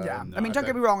crossover. Yeah, No, I mean, don't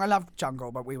get me wrong, I love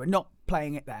Jungle, but we were not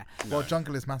playing it there. Well,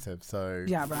 Jungle is massive, so.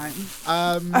 Yeah, right.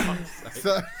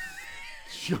 So.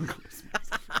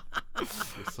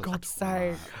 God's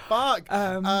sake. Fuck.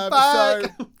 Fuck. So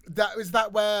that was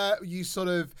that where you sort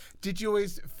of did you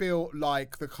always feel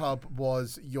like the club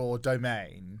was your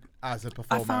domain as a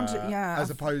performer? found it, yeah. As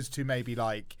opposed to maybe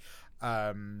like,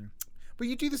 well,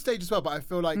 you do the stage as well, but I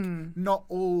feel like not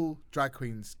all drag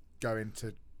queens go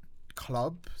into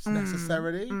clubs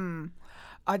necessarily.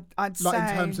 I'd say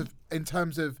Like in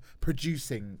terms of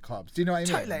producing clubs. Do you know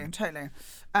what I mean? Totally.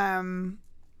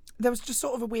 There was just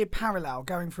sort of a weird parallel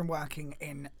going from working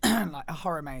in like a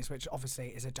horror maze, which obviously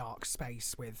is a dark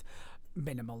space with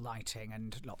minimal lighting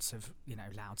and lots of, you know,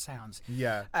 loud sounds.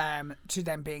 Yeah. To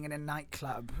then being in a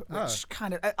nightclub, Oh. which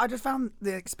kind of I just found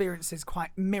the experiences quite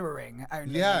mirroring.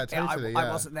 Only Yeah, totally, I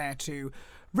yeah. wasn't there to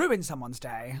ruin someone's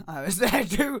day. I was there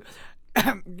to,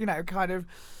 you know, kind of.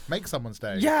 Make someone's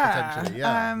day. Yeah, Potentially.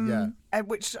 Yeah. and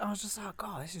which I was just like,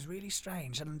 God, this is really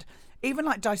strange. And even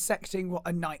like dissecting what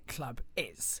a nightclub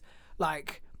is,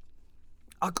 like,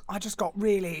 I just got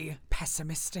really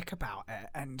pessimistic about it.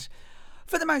 And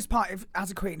for the most part, as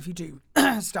a queen, if you do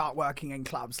start working in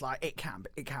clubs, like it can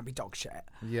be dog shit.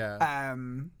 Yeah.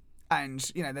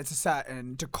 And you know, there's a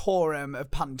certain decorum of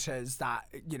punters that,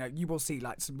 you know, you will see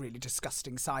like some really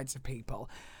disgusting sides of people.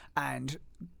 And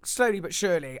slowly but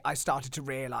surely, I started to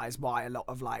realise why a lot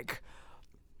of like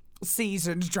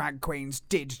seasoned drag queens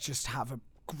did just have a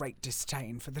great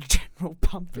disdain for the general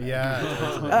public.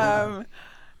 Yeah.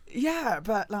 Yeah,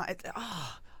 but like,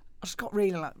 I just got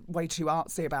really like way too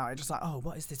artsy about it. Just like, oh,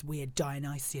 what is this weird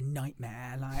Dionysian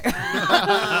nightmare? Like,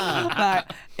 like,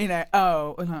 you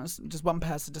know, just one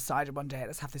person decided one day,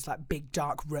 let's have this like big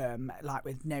dark room, like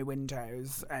with no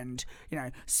windows, and you know,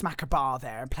 smack a bar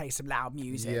there and play some loud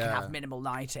music and Yeah. have minimal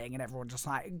lighting, and everyone just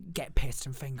like get pissed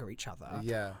and finger each other.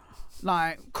 Yeah.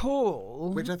 Like,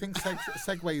 cool. Which I think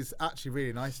segues actually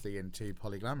really nicely into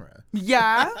Polyglamorous.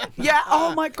 Yeah.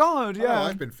 Oh my god. Oh, Yeah.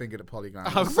 I've been fingered at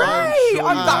Polyglamorous. Great! sure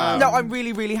I'm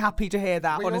really, really happy to hear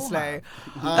that, We all honestly. have.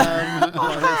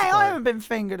 Oh, hey, I haven't been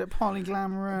fingered at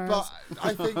Polyglamorous. But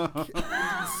I think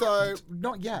so.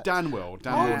 Not yet. Dan will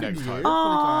next time.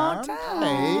 Oh,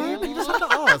 Hey, but you just have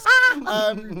to ask.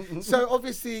 So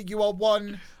obviously you are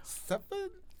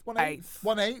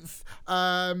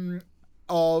 1/8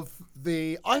 of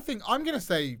the. I think I'm going to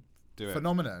say Do it.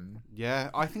 phenomenon. Yeah,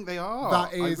 I think they are.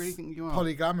 That is I really think you are.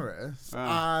 polyglamorous.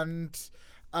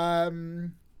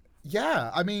 And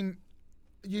yeah, I mean,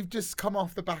 you've just come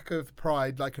off the back of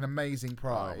Pride, like an amazing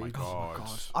Pride. Oh my god.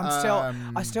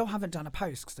 I still haven't done a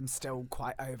post because I'm still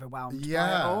quite overwhelmed by it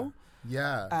Yeah. all.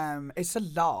 Yeah. It's a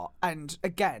lot, and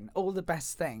again, all the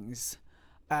best things.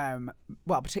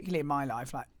 Well, particularly in my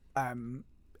life, like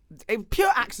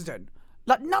pure accident.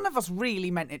 Like none of us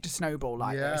really meant it to snowball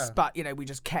like this, Yeah. but we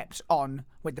just kept on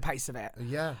with the pace of it.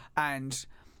 Yeah. And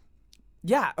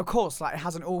yeah, of course, like it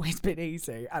hasn't always been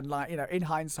easy, and like in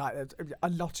hindsight, there's a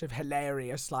lot of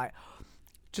hilarious, like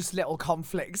just little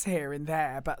conflicts here and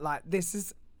there. But like this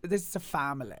is a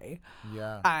family,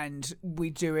 Yeah. and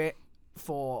we do it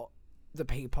for the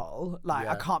people. Like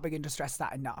I Yeah. can't begin to stress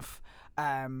that enough.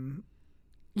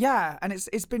 Yeah, and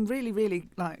it's been really, really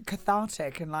like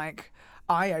cathartic and like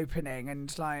eye-opening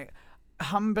and like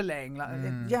humbling. Like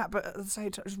yeah, but at the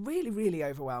same time, it's really, really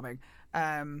overwhelming.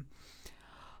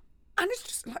 And it's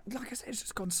just like I said, it's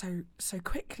just gone so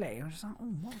quickly. I'm just like, oh,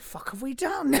 what the fuck have we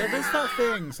done? There is that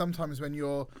thing sometimes when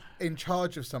you're in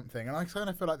charge of something, and I kind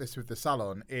of feel like this with the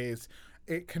salon, is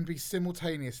it can be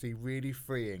simultaneously really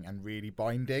freeing and really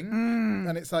binding.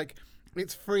 And it's like,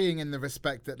 it's freeing in the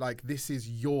respect that like this is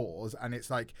yours and it's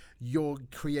like your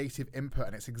creative input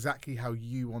and it's exactly how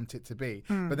you want it to be.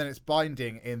 But then it's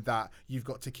binding in that you've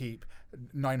got to keep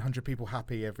 900 people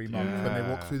happy every month when they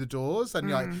walk through the doors, and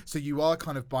you're like, so you are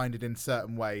kind of binded in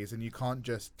certain ways, and you can't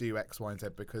just do X, Y, and Z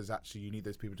because actually you need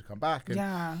those people to come back. And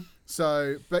Yeah.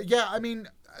 so, but yeah, I mean,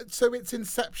 so it's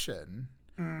Inception.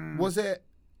 Was it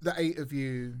the 8 of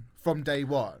you from day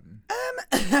one?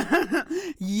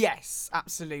 Yes,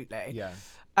 absolutely. Yeah.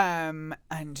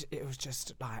 And it was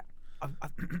just like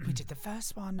we did the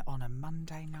first one on a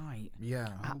Monday night. Yeah.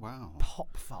 Oh wow.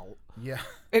 Pop Vault. Yeah.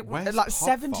 It Where's like Pop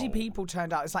 70 Vault? people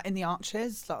turned out. It's like in the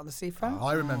Arches, like on the seafront.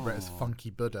 I remember it as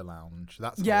Funky Buddha Lounge.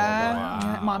 That's what Yeah, I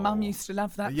like. yeah, my mum used to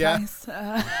love that Yeah. place. Did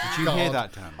you hear God.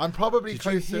 that, Dan? I'm probably Did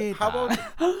you close to. hear How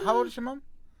that? old is your mum?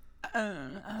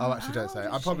 Oh, actually, don't say.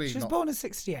 I'm probably She was not. born in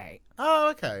 68.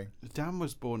 Oh, okay. Dan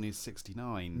was born in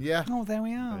 '69. Yeah. Oh, there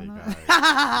we are. There you go.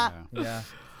 Yeah.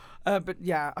 Yeah. But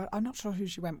yeah, I'm not sure who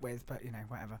she went with, but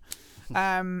whatever.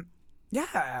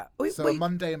 Yeah. So a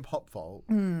Monday in Pop Vault.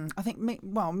 I think me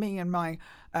and my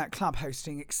club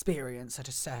hosting experience at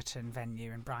a certain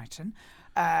venue in Brighton,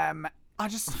 I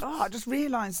just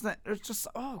realised that it's just,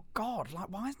 oh God, like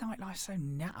why is nightlife so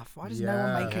naff? Why does no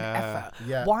one make an effort?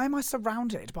 Yeah. Why am I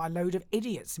surrounded by a load of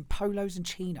idiots in polos and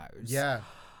chinos? Yeah.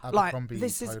 Like Abercrombie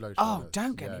this is polo oh shirts.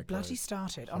 don't get Yeah, me bloody great.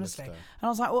 started honestly. Hollister. And I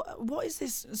was like, well, what is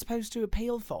this supposed to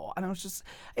appeal for? And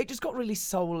it just got really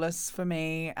soulless for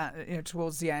me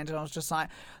towards the end, and I was just like,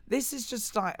 this is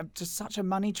just like just such a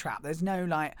money trap. There's no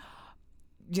like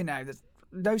there's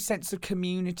no sense of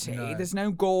community. No. There's no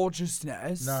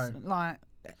gorgeousness. No. Like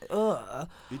ugh.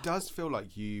 It does feel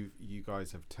like you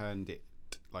guys have turned it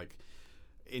like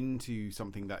into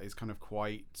something that is kind of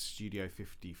quite Studio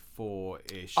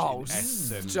 54-ish Oh, in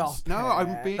essence. stop No, I'm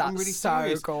it. I'm That's really so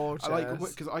serious. gorgeous. I like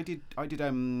because I did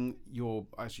your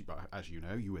actually, as you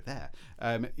know, you were there.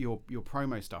 Your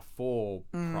promo stuff for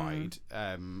Pride,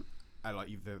 and like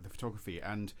the photography,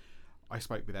 and I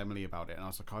spoke with Emily about it, and I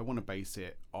was like, I want to base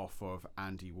it off of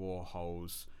Andy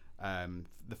Warhol's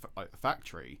the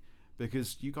Factory.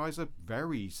 Because you guys are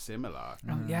very similar.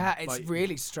 Oh, yeah, it's Like-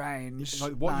 really strange.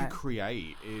 Like what you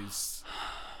create is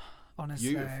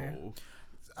honestly beautiful.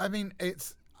 I mean,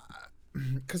 it's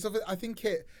because I think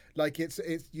it's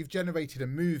you've generated a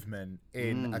movement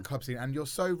in a club scene, and you're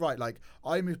so right. Like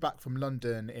I moved back from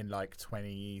London in like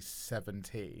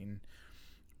 2017,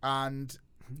 and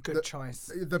Good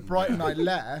choice. the Brighton I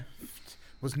left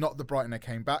was not the Brighton I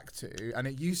came back to, and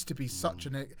it used to be such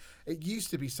an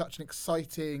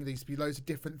exciting. There used to be loads of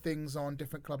different things on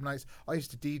different club nights. I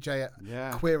used to DJ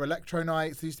at queer electro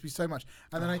nights. There used to be so much,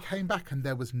 and then I came back and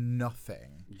there was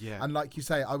nothing. Yeah, and like you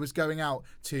say, I was going out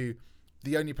to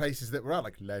the only places that were out,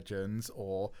 like Legends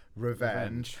or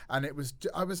Revenge. And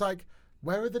I was like,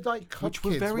 where are the like club which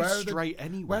were kids? very Where are straight the,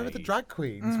 anyway. Where are the drag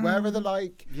queens? Where are the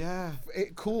like? Yeah,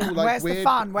 Cool. Like Where's the weird,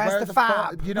 fun? Where's where the are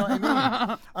fun? fab? You know what I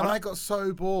mean? And I got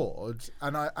so bored,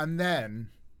 and then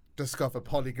discovered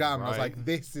Polyglam. I was like,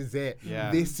 this is it.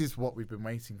 Yeah. This is what we've been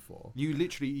waiting for. You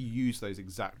literally use those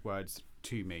exact words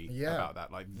to me about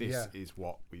that. Like, this is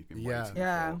what we've been waiting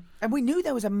Yeah, for. and we knew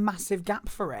there was a massive gap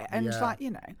for it, and Yeah. like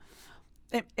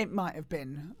it might have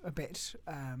been a bit.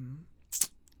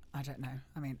 I don't know.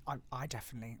 I mean, I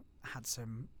definitely had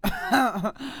some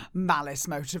malice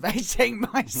motivating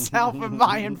myself and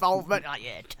my involvement. Like,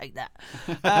 yeah, take that.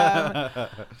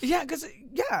 Yeah, because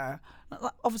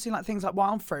obviously like things like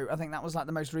Wild Fruit. I think that was like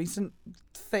the most recent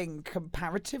thing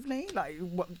comparatively, like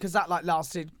because that like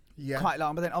lasted quite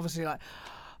long. But then obviously like.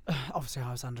 Obviously,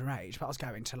 I was underage, but I was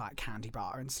going to like Candy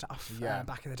Bar and stuff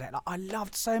back in the day. Like, I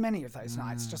loved so many of those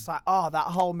nights. Just like, that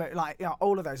whole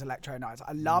all of those electro nights.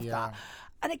 I loved that.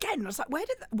 And again, I was like, where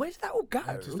did that all go?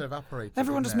 It just evaporated.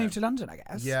 Everyone just moved to London, I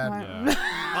guess. Yeah.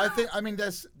 Like, I mean,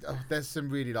 there's some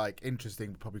really like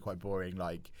interesting, probably quite boring,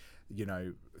 like, you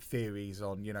know, theories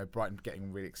on, you know, Brighton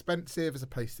getting really expensive as a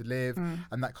place to live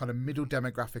and that kind of middle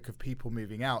demographic of people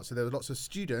moving out. So there were lots of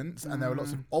students and there were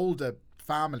lots of older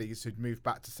families who'd moved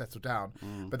back to settle down,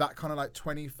 but that kind of like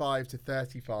 25 to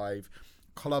 35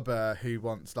 clubber who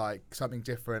wants like something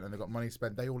different and they've got money to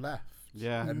spend, they all left.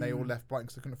 And they all left Brighton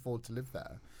because they couldn't afford to live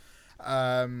there.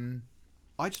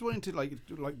 I just wanted to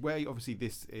like where obviously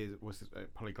this was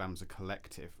Polyglam's a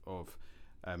collective of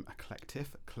a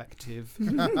collective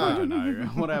I don't know,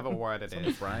 whatever word it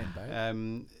is. Brain,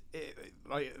 babe.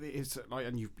 It's like,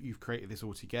 and you've created this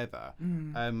all together.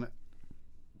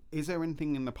 Is there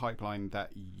anything in the pipeline that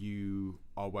you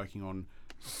are working on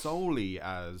solely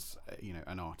as, you know,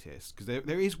 an artist? Because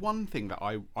there is one thing that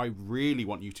I really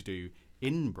want you to do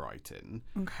in Brighton,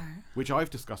 which I've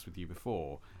discussed with you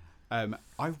before. I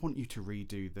want you to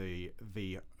redo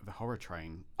the Horror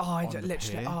Train.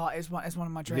 It's one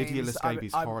of my dreams. Lydia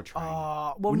Lescabi's Horror Train.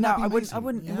 I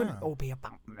wouldn't all be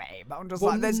about me, but I'm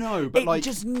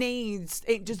just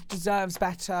it just deserves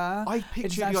better. I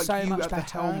picture like so you much at the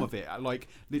better. helm of it, like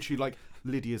literally like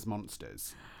Lydia's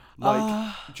Monsters. Like, do you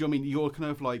know what I mean? You're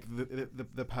kind of like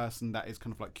the person that is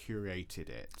kind of like curated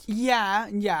it. Yeah,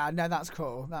 no, that's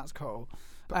cool.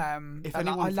 If and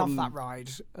anyone I love that ride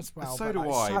as well. So do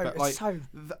I. But like, it's so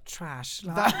trash.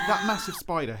 Like, that massive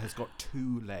spider has got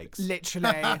 2 legs.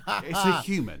 Literally, it's a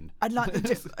human. And like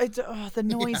the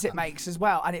noise it makes as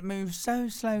well, and it moves so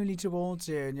slowly towards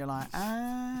you, and you're like,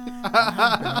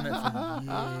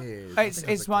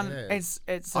 It's one. It's.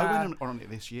 I went on it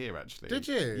this year actually. Did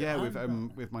you? Yeah,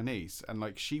 with my niece, and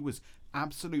like she was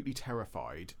absolutely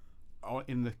terrified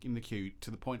in the queue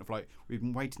to the point of like we've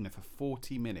been waiting there for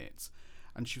 40 minutes.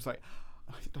 And she was like,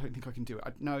 I don't think I can do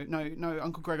it. No,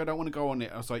 Uncle Greg, I don't want to go on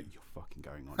it. I was like, you're fucking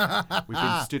going on it. We've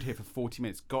been stood here for 40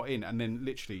 minutes, got in, and then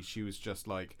literally she was just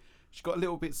like, she got a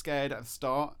little bit scared at the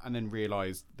start and then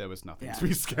realised there was nothing to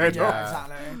be scared of.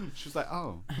 Exactly. She was like,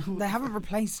 oh. They haven't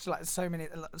replaced like so many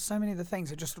of the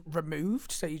things are just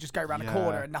removed, so you just go around a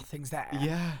corner and nothing's there.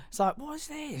 Yeah. It's like, what is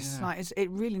this? Yeah. Like, it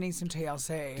really needs some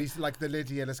TLC. These like the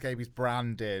Lydia Lescabi's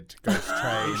branded Ghost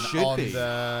Train should on be.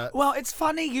 the. Well, it's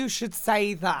funny you should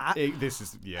say that. This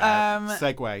is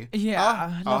segue.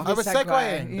 Yeah. I was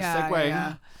segueing.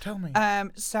 Yeah. Tell me.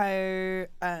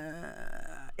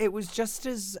 It was just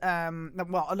as a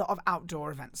lot of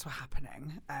outdoor events were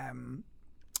happening,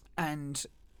 and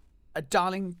a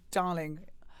darling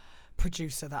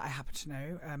producer that I happen to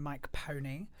know, Mike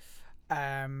Pony,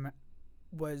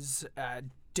 was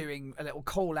doing a little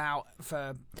call out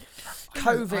for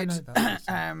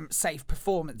COVID safe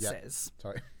performances. Yep.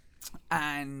 Sorry.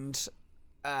 And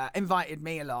invited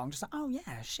me along, just like, oh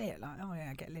yeah, shit, like, oh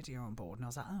yeah, get Lydia on board. And I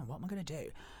was like, oh, what am I going to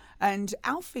do? And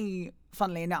Alfie,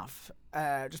 funnily enough,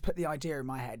 just put the idea in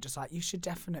my head, just like, you should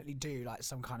definitely do like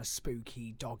some kind of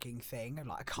spooky dogging thing,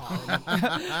 like a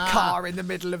car in the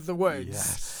middle of the woods.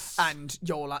 Yes. And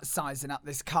you're like sizing up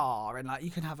this car, and like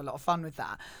you can have a lot of fun with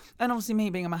that. And obviously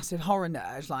me being a massive horror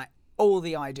nerd, like all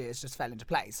the ideas just fell into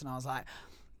place. And I was like,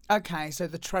 okay, so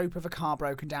the trope of a car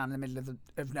broken down in the middle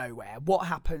of nowhere. What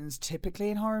happens typically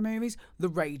in horror movies? The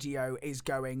radio is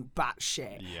going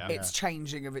batshit. Yeah. It's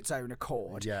changing of its own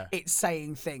accord. Yeah. It's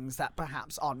saying things that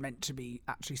perhaps aren't meant to be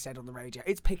actually said on the radio.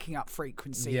 It's picking up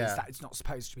frequencies that it's not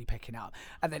supposed to be picking up.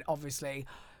 And then obviously,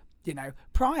 you know,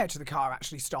 prior to the car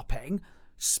actually stopping,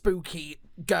 spooky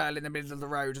girl in the middle of the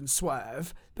road and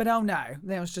swerve. But oh no,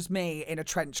 there was just me in a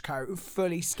trench coat,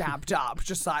 fully scabbed up,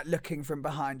 just like looking from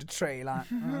behind a tree, like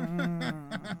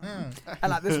and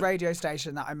like this radio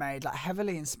station that I made, like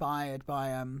heavily inspired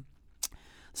by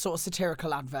sort of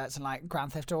satirical adverts and like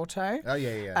Grand Theft Auto. Oh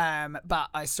yeah. But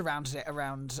I surrounded it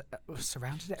around.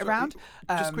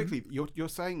 Just quickly, you're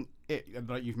saying it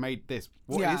like you've made this.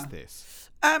 What is this?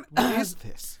 What is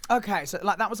this? Okay, so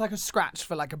like that was like a scratch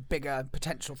for like a bigger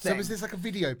potential thing. So was this like a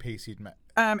video piece you'd made?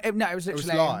 No, it was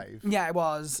literally live. Yeah, it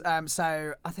was.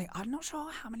 So I think I'm not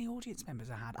sure how many audience members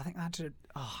I had. I think I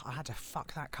had to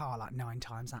fuck that car like 9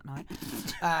 times that night.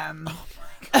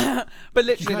 But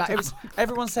literally, like it was.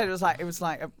 Everyone said it was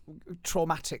like a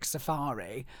traumatic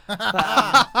safari.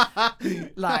 But,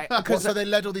 like, So they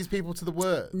led all these people to the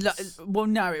woods. Well,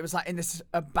 no, it was like in this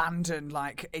abandoned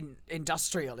like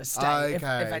industrial estate.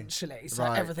 Okay. Eventually, so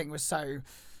Right. everything was so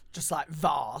just like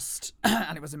vast,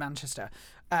 and it was in Manchester.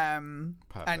 And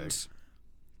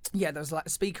yeah, there was like a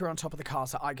speaker on top of the car,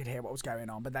 so I could hear what was going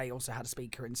on, but they also had a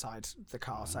speaker inside the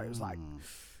car, so it was like,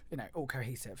 you know, all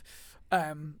cohesive.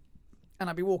 And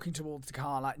I'd be walking towards the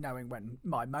car, like knowing when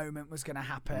my moment was going to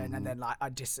happen, and then like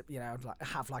I'd like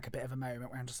have like a bit of a moment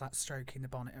where I'm just like stroking the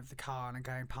bonnet of the car and I'm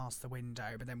going past the window,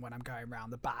 but then when I'm going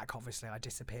round the back, obviously I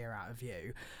disappear out of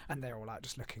view, and they're all like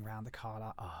just looking around the car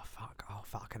like, oh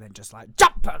fuck, and then just like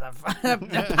jump at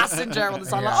the passenger on the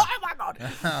side, like, oh my god.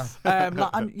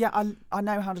 I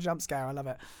know how to jump scare. I love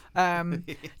it.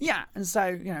 Yeah, and so,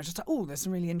 you know, just like, oh, there's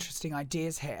some really interesting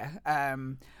ideas here.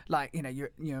 Like, you know, you're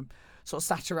sort of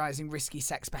satirising risky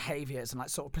sex behaviours and like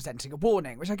sort of presenting a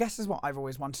warning, which I guess is what I've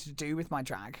always wanted to do with my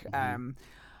drag.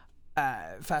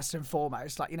 First and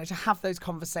foremost, like, you know, to have those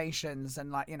conversations,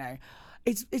 and like, you know,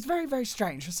 it's very, very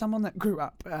strange for someone that grew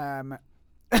up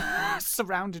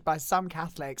surrounded by some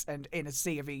Catholics and in a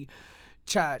C of E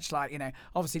church. Like, you know,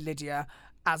 obviously Lydia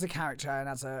as a character and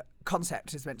as a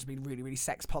concept is meant to be really, really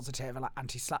sex positive and like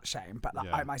anti-slut shame, but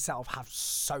like, I myself have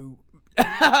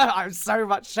I have so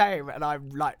much shame, and I'm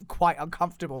like quite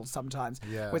uncomfortable sometimes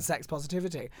with sex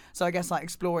positivity. So I guess like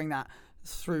exploring that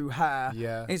through her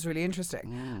is really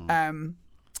interesting. And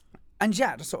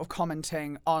yeah, just sort of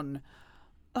commenting on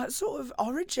like sort of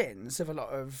origins of a lot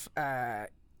of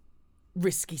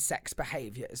risky sex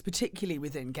behaviours, particularly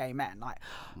within gay men, like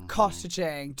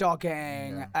cottaging,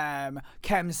 dogging,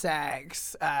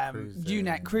 chemsex,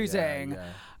 UNET cruising,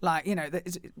 like, you know,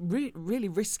 it's really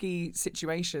risky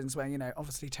situations where, you know,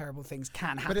 obviously terrible things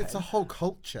can happen. But it's a whole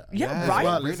culture, right? As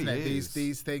well, it isn't really it? is.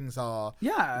 These things are,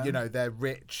 you know, they're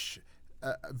rich.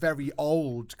 Very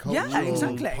old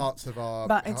cultural parts of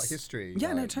our history. Yeah,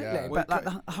 like, no, totally. But like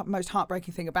the most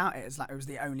heartbreaking thing about it is like it was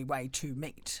the only way to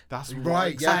meet. That's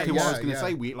right. Exactly what I was going to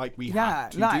say. We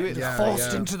had to do it.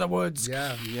 Forced into the woods.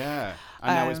 Yeah.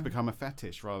 And now it's become a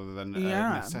fetish rather than a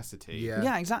necessity.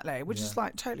 Yeah, exactly. Which is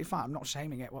like totally fine. I'm not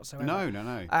shaming it whatsoever.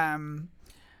 No.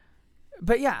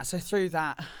 But yeah, so through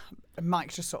that,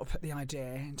 Mike just sort of put the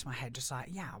idea into my head, just like,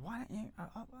 why don't you,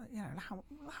 you know, how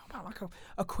about like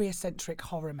a queer-centric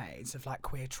horror maze of like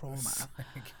queer trauma?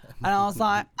 And I was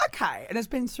like, okay. And it's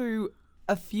been through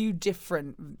a few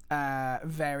different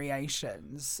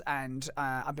variations, and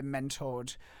I've been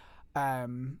mentored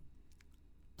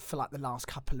for like the last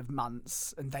couple of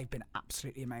months, and they've been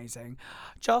absolutely amazing.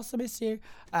 Joss, I miss you.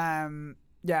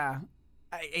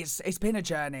 It's been a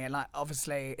journey, and like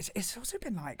obviously it's also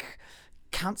been like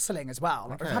counselling as well.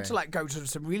 Like, I've had to like go to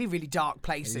some really, really dark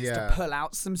places to pull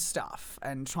out some stuff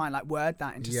and try and like word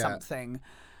that into something,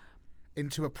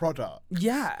 into a product.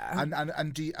 Yeah.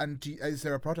 And is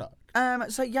there a product?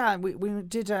 So yeah, we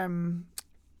did a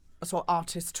sort of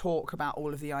artist talk about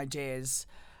all of the ideas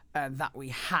that we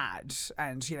had,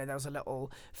 and you know, there was a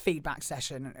little feedback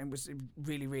session, and it was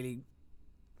really, really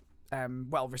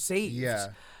well received.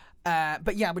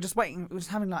 But yeah, we're just waiting. We're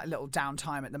just having like a little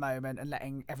downtime at the moment and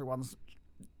letting everyone's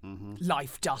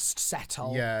life dust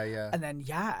settle. And then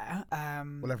well,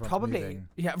 everyone's probably moving.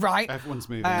 Everyone's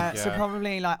moving. So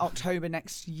probably like October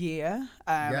next year.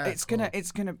 It's gonna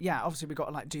obviously we've got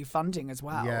to like do funding as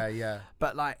well.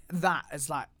 But like that is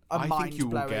like a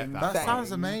mind-blowing that thing.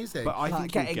 sounds amazing. But I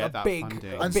like think you'll get that funding.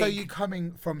 And so you're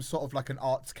coming from sort of like an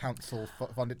arts council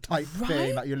funded type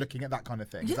thing, like you're looking at that kind of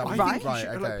thing. Is that what I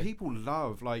think like people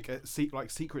love like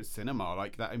secret cinema,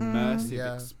 like that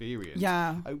immersive experience.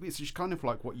 It's just kind of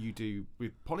like what you do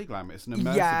with Polyglam. It's an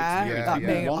immersive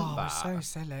experience. You want that. So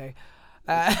silly.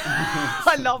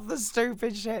 I love the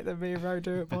stupid shit that me and Ro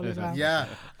do at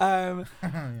Polyglam.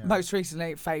 Most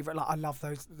recently, favourite, like I love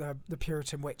those the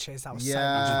Puritan witches. That was so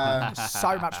much fun.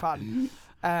 So much fun.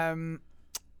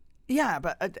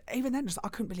 But even then, I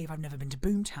couldn't believe I've never been to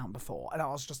Boomtown before, and I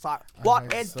was just like,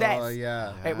 "What is this?"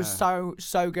 It was so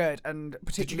good, and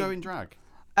particularly. Did you go in drag?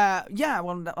 Well,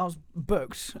 I was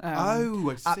booked. I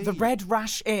see. At the Red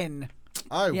Rash Inn.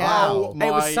 Oh wow!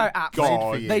 It was so apt.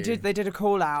 God. They did a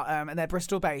call out, and they're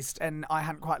Bristol based, and I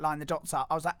hadn't quite lined the dots up.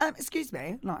 I was like, excuse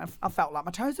me, like I felt like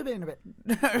my toes were being a bit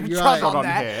trod on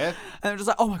there. Here. And it was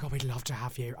like, oh my God, we'd love to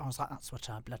have you. I was like, that's what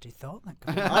I bloody thought. Oh,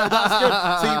 that's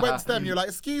good. So you went to them, you're like,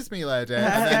 excuse me, lady. And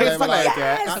then they were like,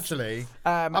 actually,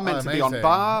 I'm meant to be on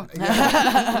bar.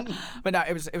 But no,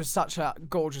 it was such a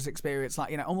gorgeous experience.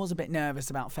 Like, you know, I was a bit nervous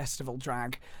about festival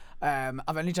drag.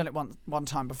 I've only done it one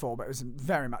time before, but it was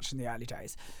very much in the early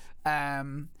days.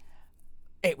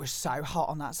 It was so hot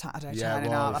on that Saturday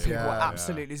turning up. People were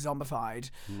absolutely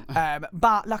zombified.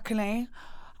 But luckily,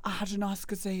 I had a nice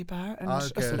gazebo and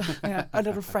a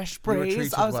little fresh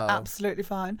breeze. I was absolutely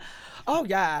fine. Oh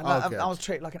yeah, I was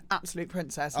treated like an absolute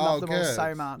princess. I love them all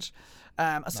so much.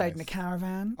 I stayed in a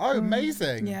caravan. Oh,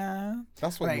 amazing. Yeah.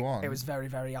 That's what you want. It was very,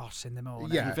 very hot in the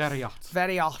morning. Yeah. Very hot.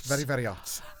 Very hot. Very, very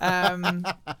hot.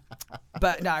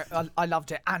 But no, I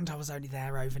loved it. And I was only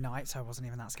there overnight, so I wasn't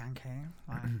even that skanky.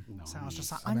 Like, so I was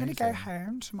just like, I'm going to go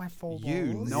home to my four walls.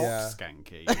 You not Yeah.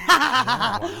 skanky.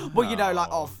 Well, you know, like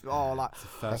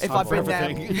if I've been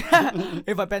there,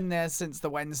 if I've been there since the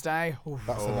Wednesday, oof.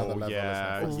 That's another level.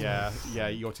 yeah, isn't it? yeah.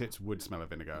 Your tits would smell of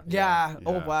vinegar. yeah,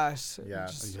 or worse. Yeah.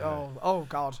 Just, Yeah. Oh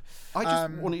God. I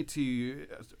just wanted to.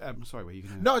 Sorry, were you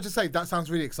going to? No, I just say that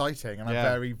sounds really exciting, and Yeah. I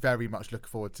very, very much look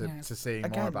forward to Yes. seeing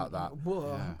Again, more about that.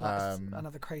 Whoa, Yeah. that's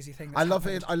another crazy thing. I That's love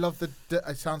happened. it. I love the.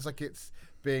 It sounds like it's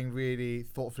being really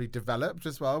thoughtfully developed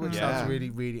as well, which Yeah. sounds really,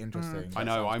 really interesting. I That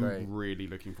know. sounds I'm great. really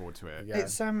looking forward to it. Yeah.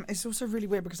 It's also really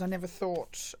weird because I never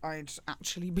thought I'd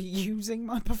actually be using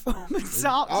my performance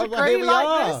art Oh, to well, here create we like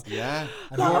are. this. Yeah.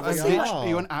 And Like, here obviously- we Are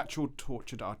you are. an actual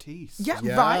tortured artiste? Yeah,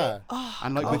 Yeah. right. Oh,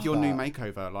 And like with your new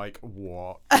makeover, like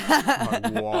what? Like,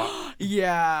 what?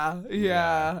 yeah.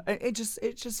 Yeah. It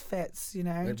just fits, you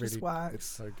know. It just really, works. It's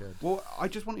so good. Well, I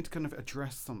just wanted to kind of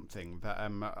address something that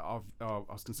I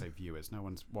was going to say viewers. No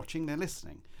one's watching; they're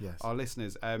listening. Yes. Our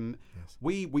listeners.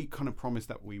 We kind of promised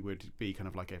that we would be kind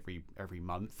of like every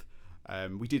month.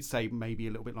 We did say maybe a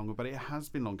little bit longer, but it has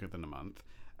been longer than a month.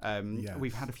 Yes.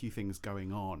 We've had a few things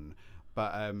going on,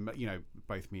 but you know,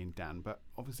 both me and Dan. But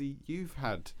obviously, you've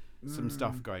had some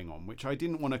stuff going on, which I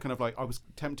didn't want to kind of like. I was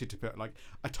tempted to put like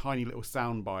a tiny little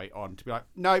soundbite on to be like,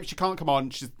 no, she can't come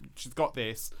on. She's got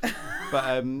this,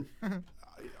 but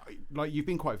like you've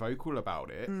been quite vocal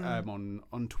about it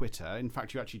on Twitter. In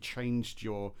fact, you actually changed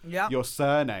your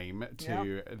surname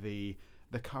to the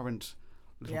current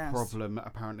little problem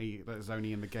apparently that's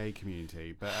only in the gay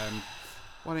community. But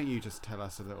why don't you just tell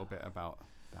us a little bit about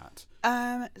that?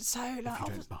 So like, you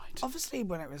don't mind. obviously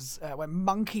when it was when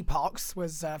monkeypox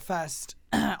was first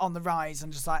on the rise,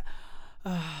 and just like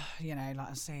you know,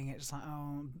 like seeing it, just like,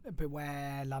 oh,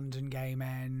 beware London gay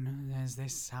men, there's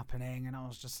this happening, and I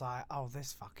was just like, oh,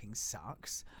 this fucking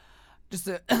sucks. Just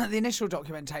the the initial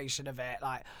documentation of it,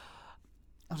 like,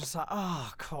 I was just like,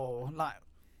 oh, cool, like,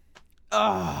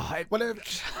 oh, Well,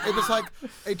 it was like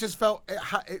it just felt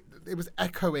it was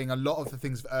echoing a lot of the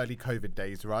things of early COVID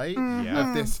days, right? Yeah.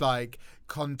 Of this like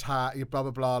contact, blah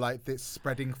blah blah, like this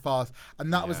spreading fast,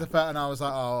 and that was the first. And I was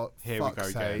like, oh, Here we fuck's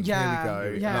go sake, again. Yeah,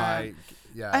 here we go. yeah. Like,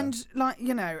 yeah. And like,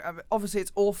 you know, obviously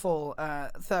it's awful.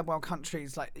 Third world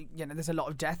countries, like, you know, there's a lot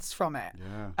of deaths from it.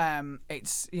 Yeah.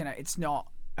 It's, you know, it's not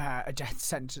a death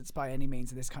sentence by any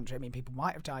means in this country. I mean, people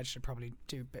might have died. Should probably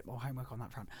do a bit more homework on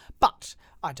that front. But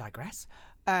I digress.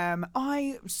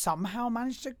 I somehow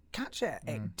managed to catch it.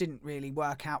 It didn't really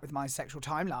work out with my sexual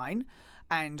timeline,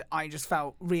 and I just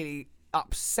felt really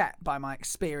upset by my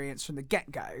experience from the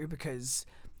get-go, because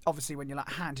obviously when you're like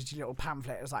handed your little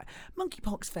pamphlet, it was like,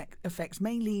 monkeypox affects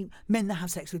mainly men that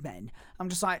have sex with men. I'm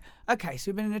just like, okay,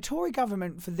 so we've been in a Tory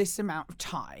government for this amount of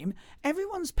time.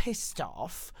 Everyone's pissed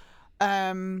off.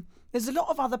 There's a lot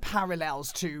of other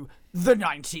parallels to the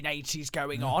 1980s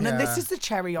going on, and this is the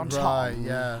cherry on top. Right,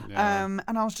 yeah.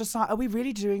 And I was just like, are we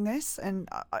really doing this? And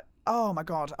oh my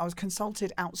God, I was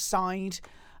consulted outside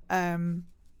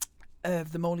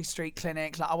of the Morley Street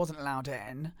clinic. Like, I wasn't allowed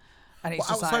in. And it's Well,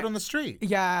 just outside like, on the street.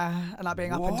 yeah, and like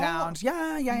being up and down.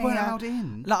 Yeah. You weren't allowed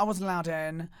in? Like, I wasn't allowed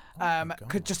in,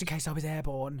 just in case I was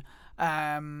airborne.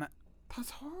 That's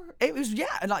horrible. It was, yeah,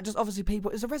 and like just obviously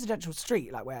people, it's a residential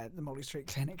street, like where the Morley Street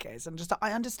Clinic is, and just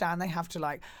I understand they have to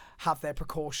like have their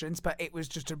precautions, but it was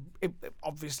just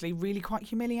obviously really quite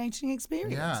humiliating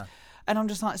experience. Yeah. And I'm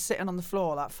just like sitting on the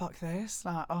floor like, fuck this,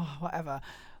 like, oh, whatever.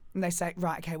 And they say,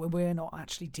 right, okay, well, we're not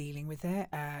actually dealing with it.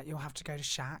 You'll have to go to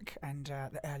Shack, and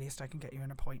the earliest I can get you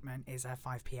an appointment is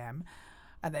 5 p.m.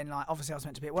 And then, like, obviously I was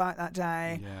meant to be at work that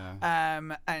day.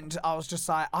 Yeah. And I was just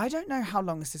like, I don't know how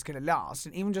long this is going to last.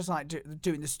 And even just like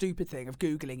doing the stupid thing of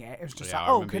Googling it, it was just Yeah, like,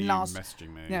 I oh, remember can you last,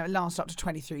 messaging me. you know, last up to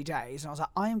 23 days. And I was like,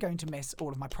 I am going to miss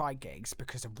all of my Pride gigs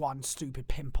because of one stupid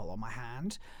pimple on my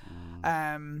hand.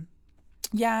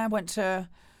 Yeah, I went to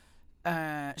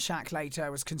Shack later,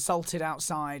 was consulted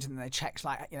outside, and they checked,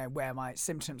 like, you know, where my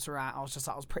symptoms were at. I was just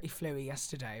like, I was pretty fluey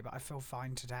yesterday, but I feel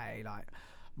fine today. Like,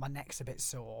 my neck's a bit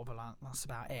sore, but like, that's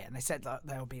about it. And they said that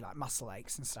there'll be like muscle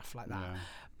aches and stuff like that. Yeah.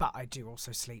 But I do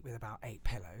also sleep with about 8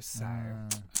 pillows, so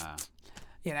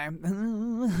you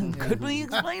know, could be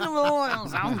explainable. It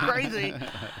sounds crazy.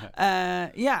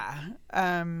 Yeah.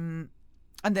 And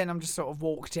then I'm just sort of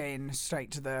walked in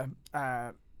straight to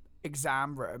the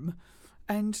exam room,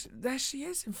 and there she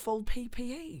is in full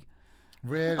PPE.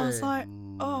 Really? I was like,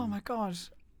 oh my God.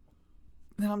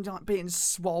 Then I'm like being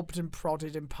swabbed and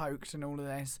prodded and poked and all of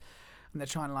this. and they're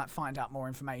trying to like find out more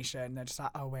information. They're just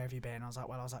like, oh, where have you been? I was like,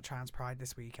 well, I was at Trans Pride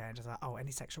this weekend. I was like, oh,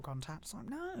 any sexual contact? I was like,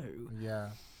 no. Yeah.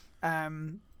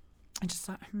 And just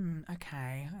like,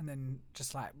 okay. And then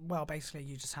just like, well, basically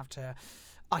you just have to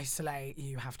isolate.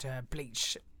 You have to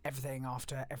bleach everything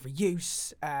after every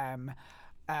use.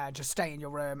 Just stay in your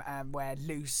room and wear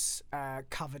loose,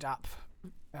 covered up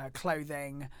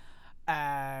clothing.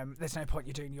 There's no point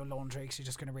you doing your laundry because you're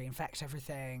just going to reinfect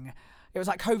everything. It was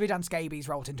like COVID and scabies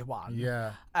rolled into one.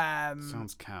 Yeah.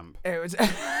 Sounds camp. It was.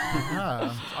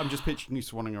 I'm just picturing you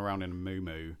swanning around in a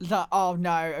moo-moo. Oh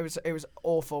no, it was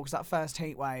awful because that first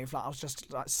heat wave, like I was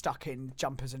just like stuck in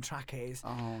jumpers and trackies.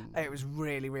 Oh. It was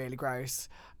really, really gross.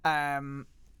 And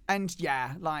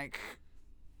yeah, like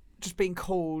just being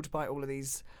called by all of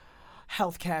these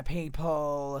healthcare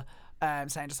people.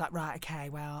 Saying just like, right, okay,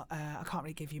 well, I can't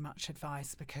really give you much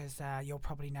advice because you'll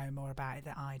probably know more about it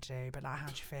than I do. But like, how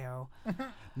do you feel?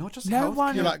 Not just No healthcare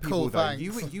one- You're like, people, cool, though.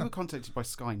 thanks. You were contacted by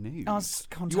Sky News. I was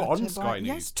You were on contacted Sky by- News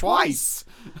yes, twice.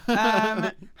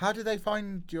 How did they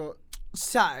find your...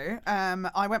 So,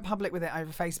 I went public with it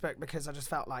over Facebook because I just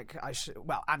felt like I should,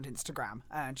 well, and Instagram,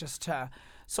 just to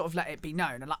sort of let it be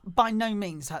known. And like, by no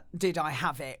means did I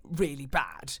have it really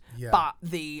bad, Yeah. but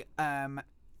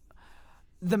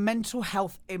the mental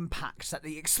health impact that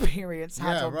the experience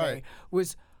had Yeah, on right. me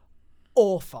was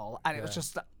awful, and it was Yeah.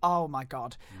 just, oh my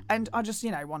God. And I just,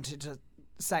 wanted to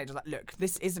say, like, look,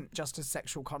 this isn't just a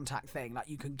sexual contact thing. Like,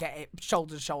 you can get it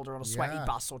shoulder to shoulder on a sweaty Yeah.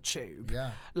 bus or tube.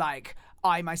 Yeah. Like,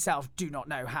 I myself do not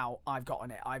know how I've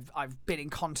gotten it. I've been in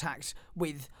contact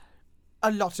with a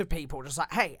lot of people, just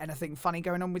like, hey, anything funny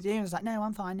going on with you? And it's like, no,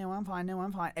 I'm fine. No, I'm fine. No,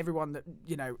 I'm fine. Everyone that,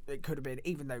 it could have been,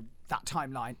 even though that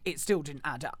timeline, it still didn't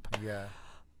add up. Yeah.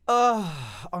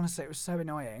 Honestly, it was so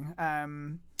annoying.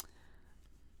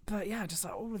 But yeah, just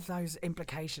like all of those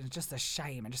implications, just the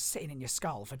shame and just sitting in your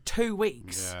skull for 2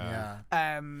 weeks. Yeah.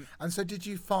 And so did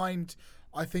you find...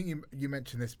 I think you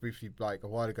mentioned this briefly like a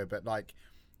while ago, but like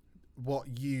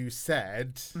what you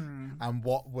said and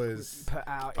what was put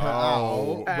out. put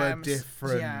out were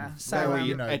different. Yeah. So,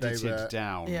 Very they edited were-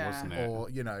 down, Yeah. wasn't it? Or,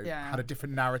 Yeah. had a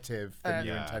different narrative than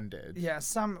you Yeah. intended. Yeah,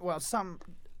 some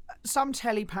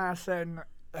telly person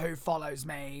who follows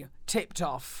me tipped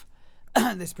off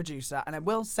this producer, and I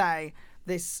will say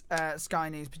this Sky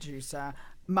News producer,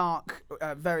 Mark,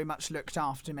 very much looked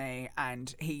after me,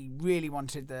 and he really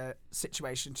wanted the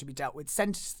situation to be dealt with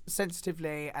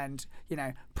sensitively and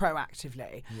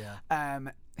proactively. Yeah.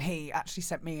 He actually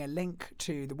sent me a link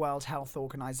to the World Health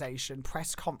Organization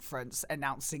press conference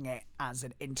announcing it as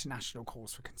an international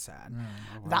cause for concern.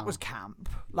 That was camp.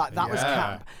 Like, that was Yeah.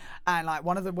 camp. And like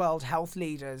one of the world health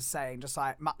leaders saying, just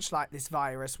like, much like this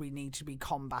virus, we need to be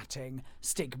combating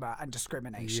stigma and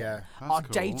discrimination. Yeah, that's Our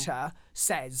cool. data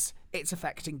says it's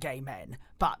affecting gay men,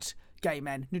 but gay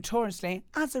men notoriously,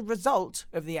 as a result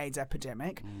of the AIDS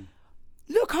epidemic,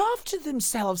 look after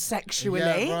themselves sexually.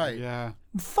 Yeah, right. Yeah.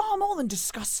 Far more than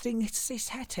disgusting cis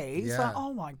hetties. Yeah. Like,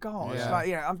 oh my gosh. Yeah.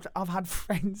 Like, I've had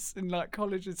friends in like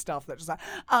college and stuff that just like,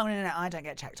 oh no, I don't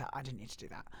get checked out. I didn't need to do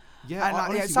that. Yeah, And, like,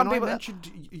 honestly, some when people I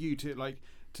mentioned you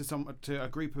to a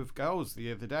group of girls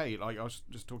the other day, like I was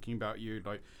just talking about you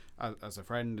like as a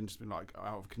friend and just been like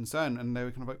out of concern, and they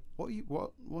were kind of like, what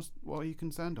are you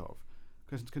concerned of?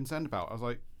 Concerned about? I was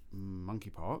like,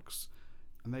 monkeypox,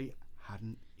 and they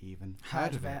hadn't even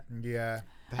heard of it. Yeah.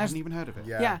 They hadn't even heard of it.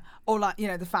 Yeah. Yeah. Or like,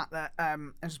 the fact that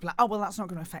and just be like, oh well, that's not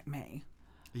going to affect me.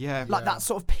 Yeah. Like that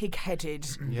sort of pig-headed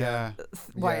Yeah.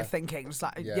 way Yeah. of thinking. It's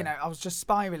like, Yeah. I was just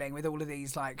spiraling with all of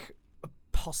these like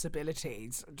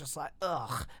possibilities, just like,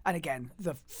 ugh. And again,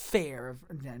 the fear of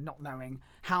not knowing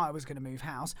how I was going to move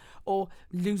house, or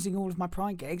losing all of my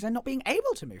Pride gigs and not being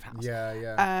able to move house. Yeah,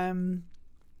 yeah.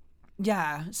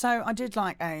 Yeah, so I did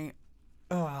like I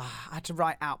had to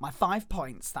write out my 5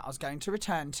 points that I was going to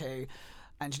return to,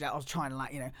 and I was trying to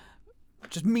like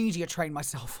just media train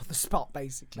myself on the spot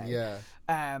basically. Yeah.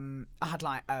 I had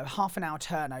like a half an hour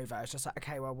turnover. It's just like,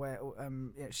 okay, well,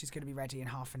 she's going to be ready in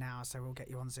half an hour, so we'll get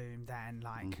you on Zoom then.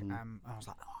 Like, I was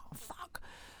like, oh fuck.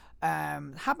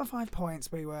 Had my 5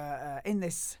 points. We were in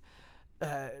this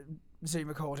Zoom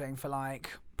recording for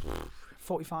like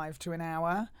 45 to an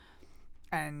hour.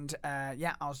 And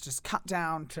I was just cut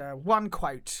down to one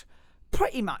quote,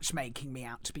 pretty much making me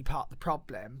out to be part of the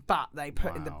problem. But they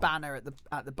put in the banner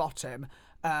at the bottom,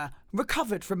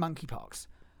 recovered from monkeypox.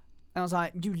 And I was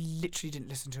like, you literally didn't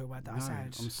listen to a word that I No,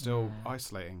 said. I'm still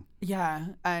isolating. Yeah,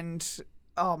 and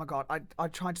oh my God, I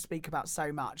tried to speak about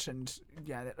so much, and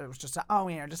yeah, it was just like, oh,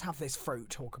 you know, just have this fruit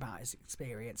talk about his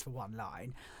experience for one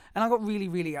line. And I got really,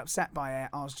 really upset by it.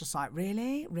 I was just like,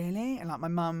 really? And like my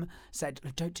mum said,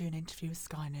 don't do an interview with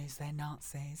Sky News, they're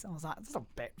Nazis. I was like, that's a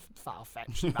bit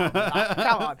far-fetched, Mum. Like,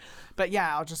 come on. But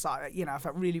yeah, I was just like, you know, I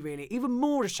felt really, really even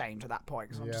more ashamed at that point,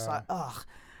 because I'm just like, ugh.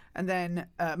 And then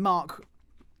Mark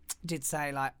did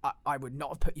say, like, I would not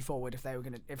have put you forward if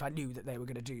I knew that they were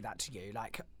gonna do that to you.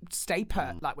 Like, stay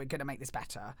put. Like, we're gonna make this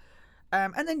better.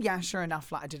 And then, yeah, sure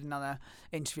enough, like I did another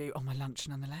interview on my lunch,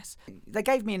 nonetheless. They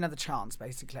gave me another chance,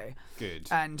 basically. Good.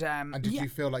 And did you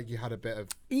feel like you had a bit of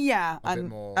bit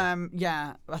more?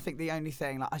 Yeah, I think the only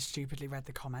thing, like, I stupidly read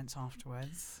the comments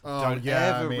afterwards. Oh, Don't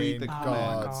ever read the Oh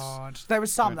comments. my God, there were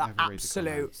some Don't that ever read the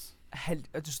comments.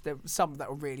 just there were some that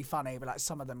were really funny, but like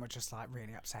some of them were just like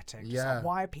really upsetting. Just Yeah. like,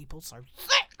 why are people so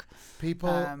thick? People,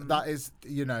 that is,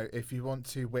 you know, if you want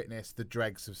to witness the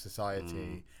dregs of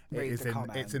society, Read it's the in the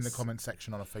comments. comment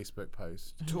section on a Facebook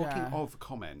post. Talking Yeah. of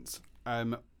comments,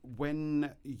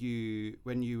 when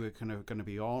you were kind of going to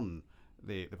be on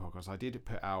the podcast, I did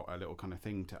put out a little kind of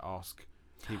thing to ask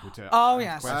people to Oh ask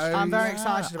yes, questions. I'm very yeah,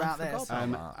 excited I about forgot this.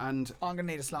 about that. And I'm gonna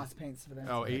need a slice of pizza for this. eat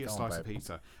a go on, slice of babe.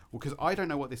 pizza. Well, because I don't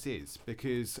know what this is,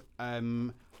 because I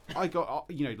got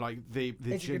you know, like the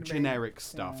Is it gonna be- generic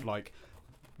stuff, like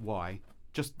why,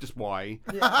 just why,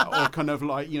 Yeah. or kind of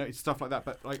like, you know, stuff like that.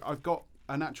 But like I've got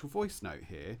an actual voice note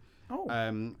here. Oh.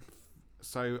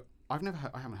 So I haven't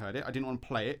heard it. I didn't want to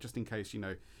play it just in case, you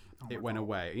know, it went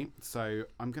away. So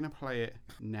I'm gonna play it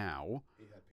now.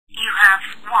 You have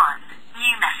one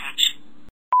new message.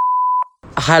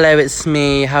 Hello, it's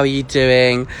me. How are you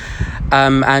doing?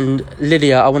 And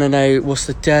Lydia, I want to know, what's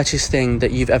the dirtiest thing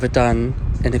that you've ever done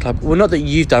in the club? Well, not that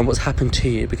you've done, what's happened to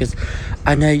you, because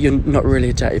I know you're not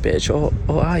really a dirty bitch, or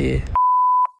are you?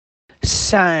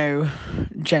 So,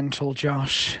 gentle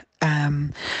Josh,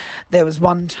 there was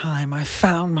one time I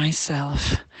found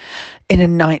myself in a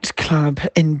nightclub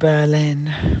in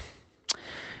Berlin.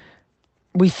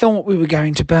 We thought we were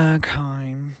going to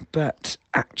Berghain, but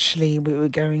actually we were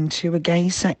going to a gay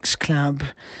sex club.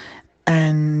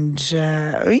 And,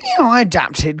 I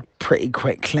adapted pretty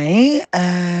quickly.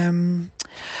 But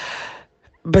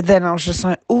then I was just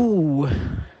like, ooh,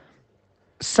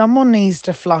 someone needs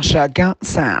to flush her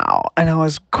guts out. And I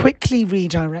was quickly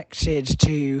redirected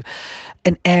to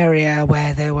an area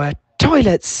where there were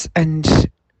toilets and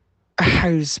a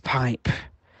hose pipe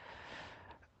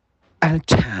and a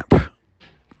tap.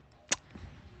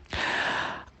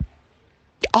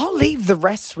 I'll leave the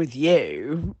rest with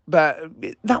you, but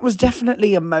that was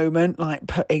definitely a moment, like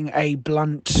putting a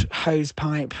blunt hose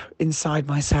pipe inside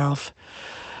myself.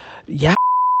 Yeah.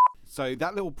 So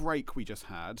that little break we just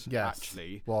had, Yes,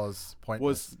 actually, was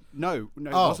pointless. it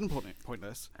wasn't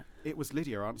pointless. It was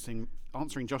Lydia answering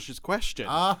Josh's question.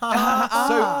 So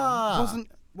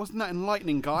wasn't that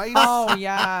enlightening, guys? Oh,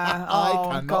 yeah. I Oh,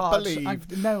 cannot God. believe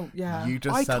Yeah. you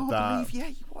just I said can't that. believe. Yeah,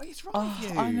 what is wrong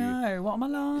with you? I know. What am I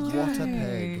like? What a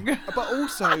pig. But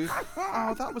also,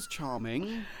 that was charming.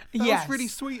 That Yes. was really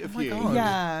sweet of my you. God.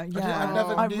 Yeah, I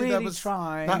never I knew really there was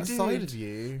tried. that You side did. of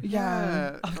you.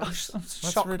 Yeah. Yeah. I'm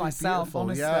shocked really myself, beautiful,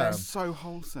 honestly. yeah. So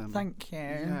wholesome. Thank you.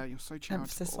 Yeah, you're so charitable.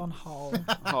 Emphasis on whole.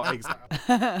 Oh,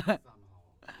 exactly.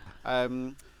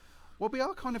 Well, we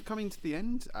are kind of coming to the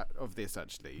end of this,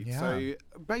 actually. Yeah. So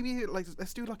maybe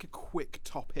let's do like a quick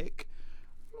topic.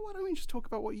 Why don't we just talk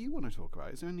about what you want to talk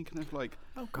about? Is there any kind of like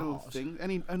little thing?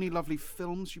 Any lovely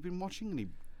films you've been watching? Any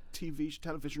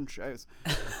television shows?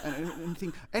 And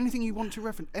anything you want to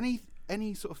reference?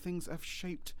 Any sort of things that have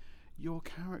shaped your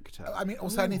character? I mean,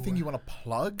 also anything you want to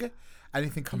plug?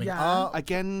 Anything coming Yeah. up?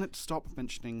 Again, stop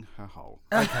mentioning her hole.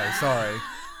 Okay, sorry.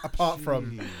 Apart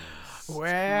from Well,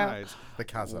 Right. the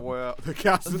chasm. Well, the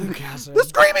chasm. the chasm. The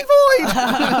screaming void!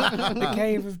 The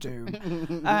Cave of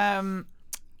Doom.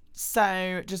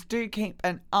 So just do keep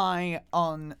an eye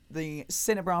on the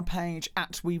Cinebra page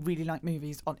at We Really Like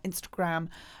Movies on Instagram.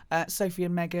 Sophie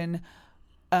and Megan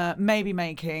may be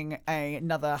making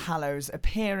another Hallows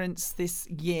appearance this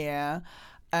year.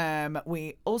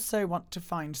 We also want to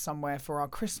find somewhere for our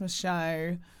Christmas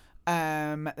show.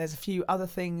 There's a few other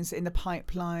things in the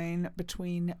pipeline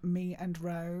between me and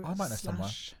Ro. I might know somewhere.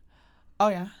 Oh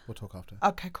yeah. We'll talk after.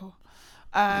 Okay, cool.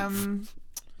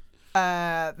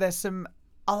 There's some.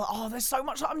 Oh, there's so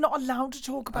much that I'm not allowed to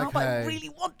talk about, but I Okay. really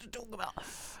want to talk about.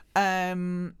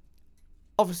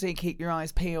 Obviously, keep your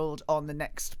eyes peeled on the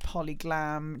next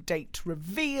Polyglam date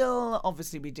reveal.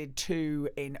 Obviously, we did 2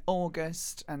 in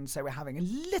August, and so we're having a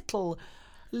little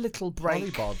little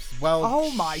break. Hollybobs. Well,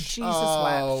 Oh my Jesus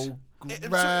wept.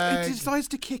 It Greg. decides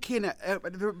to kick in at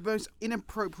the most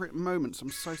inappropriate moments.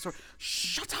 I'm so sorry.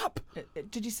 Shut up!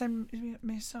 Did you send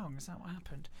me a song? Is that what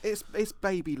happened? It's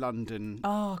Baby London.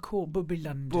 Oh, cool. Bobby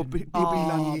London. Bobby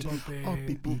London.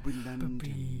 Bobby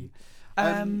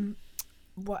London.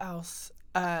 What else?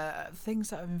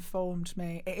 Things that have informed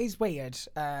me. It is weird.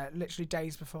 Literally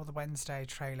days before the Wednesday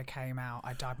trailer came out,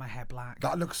 I dyed my hair black.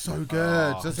 That looks so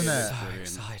good, doesn't it? So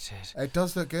excited. It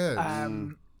does look good.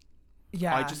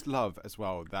 Yeah. I just love as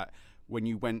well that when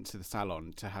you went to the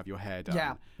salon to have your hair done.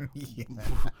 Yeah.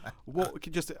 I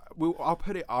will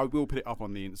put it up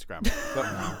on the Instagram. But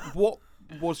what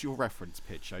was your reference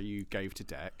picture you gave to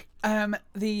Dec?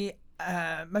 The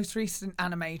most recent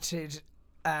animated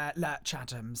Lurch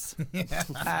Adams.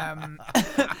 I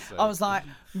was like,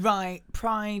 right,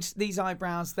 Pride, these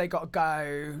eyebrows, they gotta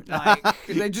go. Like,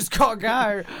 they just gotta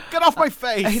go. Get off my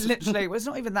face! Literally, well, it's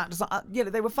not even that. Just like,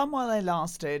 they were fun while they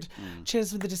lasted.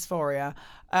 Cheers for the dysphoria.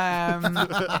 Yeah,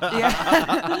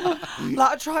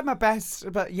 like I tried my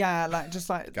best, but yeah, like just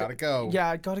like Gotta go.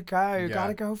 Yeah, gotta go. Yeah.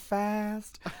 Gotta go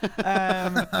fast.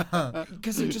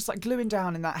 Because it was just like gluing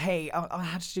down in that heat. I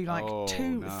had to do like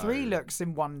 3 looks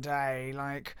in one day.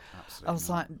 Like I was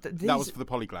like, that was for the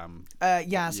Polyglam.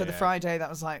 So the Friday that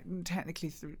was like technically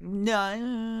 3.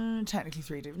 No, technically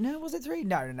 3. No, was it 3?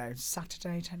 No.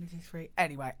 Saturday technically 3.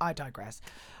 Anyway, I digress.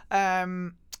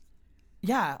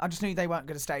 Yeah, I just knew they weren't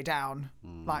going to stay down,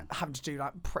 like having to do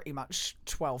like pretty much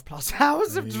 12 plus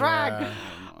hours of drag.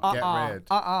 Get rid.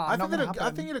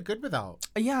 I think you look good without.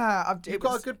 Yeah, You've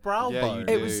got a good brow bone.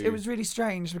 It was really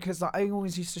strange because like, I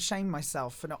always used to shame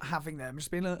myself for not having them,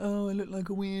 just being like, oh, I look like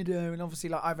a weirdo, and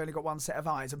obviously like I've only got one set of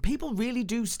eyes, and people really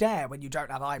do stare when you don't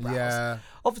have eyebrows. Yeah.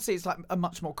 Obviously, it's like a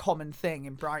much more common thing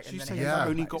in Brighton than it is. You've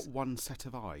only got one set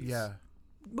of eyes. Yeah.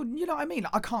 Well, you know what I mean?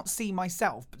 Like, I can't see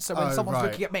myself, so when someone's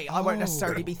looking at me, I won't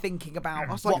necessarily be thinking about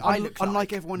what I look like.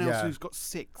 Unlike everyone else who's got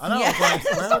 6. I know. Yeah.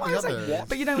 Where are the others?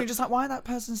 But you know, you're just like, why is that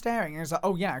person staring? And it's like,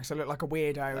 oh yeah, because I look like a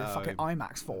weirdo with fucking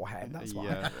IMAX forehead. That's why.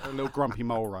 Yeah, a little grumpy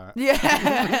mole rat. Yeah.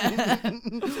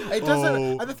 It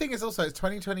doesn't. And the thing is also, it's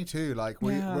 2022. Like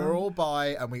we're all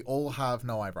bi and we all have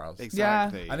no eyebrows.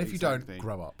 Exactly. And if you don't,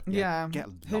 grow up. Yeah. Get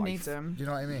Who life. needs them? Do you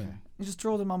know what I mean? You just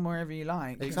draw them on wherever you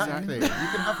like. Exactly. You can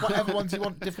have whatever ones you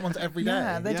want, different ones every day.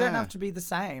 Yeah, they don't have to be the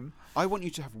same. I want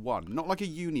you to have one, not like a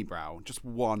unibrow, just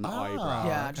one eyebrow.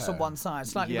 Yeah, just on one side,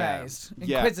 slightly raised.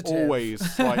 Yeah, Inquisitive. always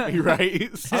slightly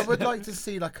raised. I would like to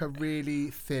see like a really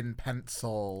thin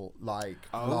pencil, like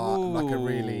a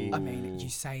really. I mean, you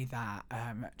say that.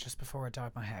 Just before I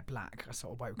dyed my hair black, I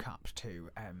sort of woke up to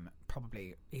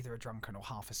probably either a drunken or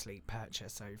half asleep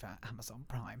purchase over Amazon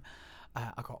Prime.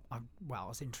 I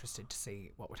was interested to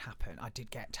see what would happen. I did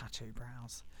get tattoo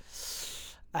brows.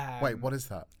 Wait, what is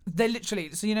that? They're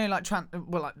literally, so you know, like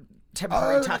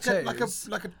temporary tattoos.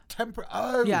 Like a temporary.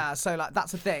 Oh, yeah. So like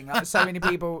that's a thing. Like, so many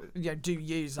people do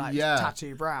use like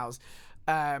tattoo brows.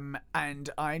 And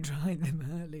I tried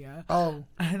them earlier. Oh,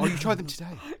 you tried them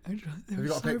today? I tried them. Have you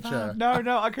got a picture? Bad.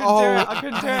 No, I couldn't do it. I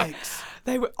couldn't do it.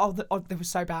 They were they were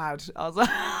so bad. I was like,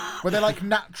 were they like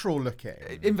natural looking?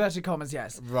 Inverted commas,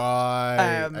 yes.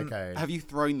 Right. Okay. Have you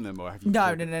thrown them or have you? No.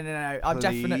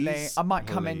 I might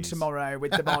come in tomorrow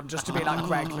with them on just to be like,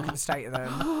 Greg, look at the state of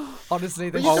them. Honestly,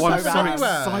 they're so I'm bad.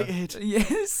 so excited.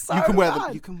 Yes, so you can wear bad.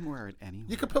 them. You can wear it anywhere.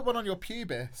 You could put one on your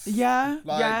pubis. Yeah,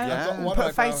 I've got one Put a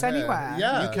eyebrow face here. anywhere.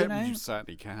 Yeah. You can. know? You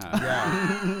certainly can.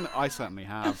 Yeah. I certainly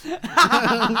have.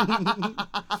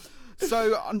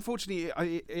 So unfortunately,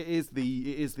 it is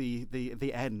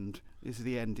the end.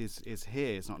 The end is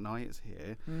here. It's not night. It's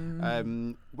here.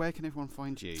 Where can everyone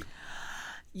find you?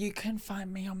 You can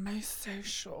find me on most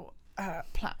social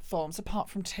platforms, apart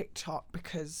from TikTok,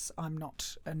 because I'm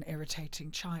not an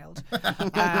irritating child.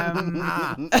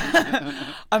 I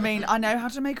mean, I know how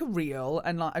to make a reel,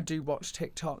 and like I do watch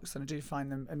TikToks, and I do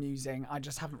find them amusing. I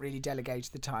just haven't really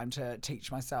delegated the time to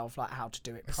teach myself like how to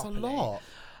do it properly. It's a lot.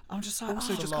 I'm just like,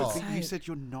 Also, just quickly, you said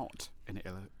you're not an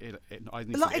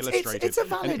illustrated, it's a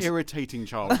valid... an irritating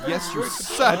child. Yes, you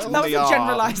certainly That was are. a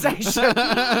generalisation.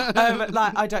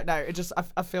 Like, I don't know. It just,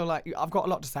 I feel like I've got a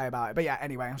lot to say about it. But yeah,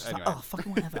 anyway, I'm just like, oh,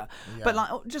 fucking whatever. But like,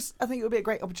 I think it would be a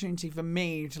great opportunity for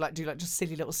me to like do like just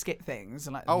silly little skit things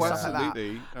and like stuff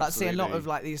absolutely, like that. Like see a lot of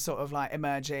like these sort of like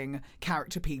emerging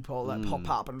character people that pop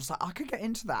up, and I'm just like, I could get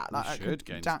into that. Like, you should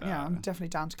get into that. Yeah, I'm definitely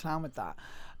down to clown with that.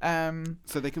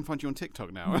 So they can find you on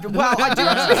TikTok now. Well, I do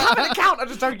actually have an account. I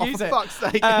just don't use it. fuck's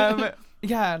sake.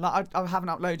 Yeah, like I haven't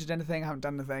uploaded anything, I haven't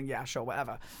done anything. Yeah, sure,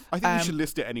 whatever. I think we should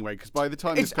list it anyway, because by the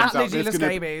time this It's comes at out, there's Lydyless gonna...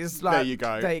 Babies. Like, There you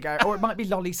go. There you go. Or it might be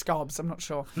Lolly Scobs, I'm not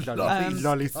sure.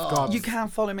 Lolly Scobs. You can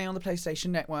follow me on the PlayStation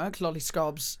Network, Lolly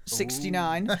Scobs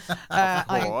 69.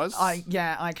 course. I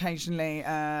occasionally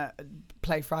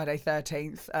play Friday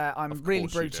 13th. I'm really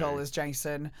course you brutal do. as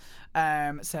Jason.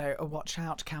 So watch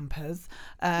out, campers.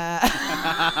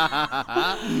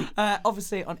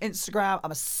 Obviously on Instagram,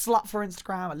 I'm a slut for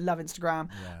Instagram. I love Instagram,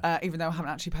 even though I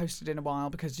haven't actually posted in a while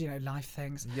because life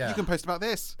things. Yeah. You can post about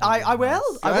this. I will.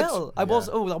 I Good. will. I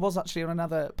was actually on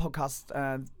another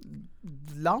podcast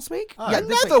last week. Oh. Yeah,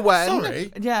 this Another week. one.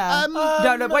 Sorry. Yeah.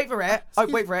 No, wait for it.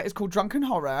 Wait for it. It's called Drunken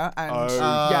Horror, and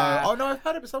yeah. Oh no, I've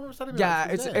heard it, but someone was telling me. Yeah,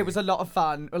 about it was a lot of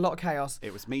fun, a lot of chaos.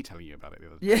 It was me telling you about it the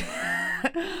other day.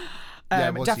 Yeah.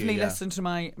 it was Definitely you, yeah. listen to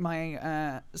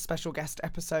my special guest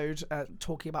episode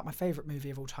talking about my favourite movie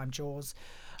of all time, Jaws.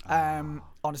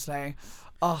 Honestly,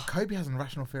 Kobe has an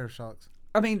irrational fear of sharks.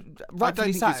 I mean, I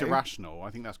rightfully don't think so. it's irrational. I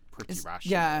think that's pretty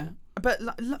rational. Yeah, but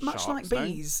much like Sharks, no?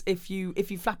 bees, if you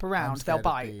flap around, I'm they'll scared of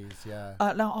bite. bees,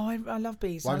 yeah. No, I love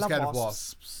bees. Well, I I'm love scared wasps. of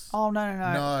wasps. Oh no.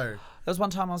 No. There was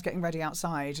one time I was getting ready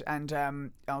outside and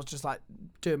I was just like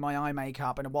doing my eye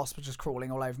makeup and a wasp was just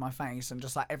crawling all over my face and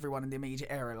just like everyone in the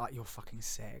immediate area like, you're fucking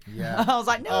sick. Yeah. I was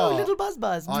like, no, little buzz.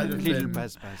 I'd have Little been-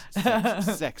 buzz.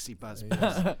 Sexy buzz. Like,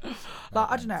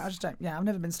 I don't know. I just don't. Yeah, I've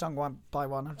never been stung by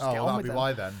one. I just Oh, get well, on that'd with be them.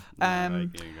 why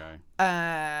then. There you go.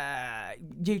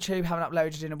 YouTube haven't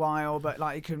uploaded in a while, but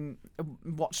like you can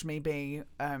watch me be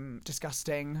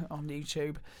disgusting on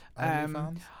YouTube.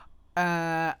 OnlyFans?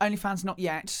 OnlyFans not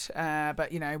yet,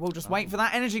 but we'll just wait for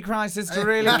that energy crisis to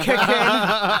really kick in.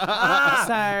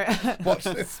 So Watch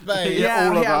this space. yeah,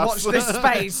 all of us. watch this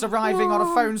space arriving on a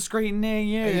phone screen near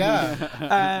you.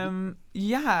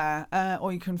 Yeah.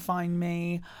 Or you can find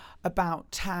me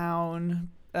about town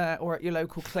or at your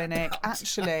local clinic.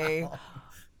 Actually,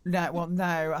 no,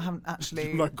 I haven't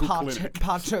actually Local clinic.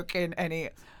 partook in any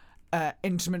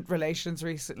intimate relations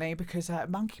recently because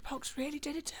monkeypox really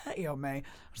did it dirty on me. I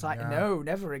was like, no,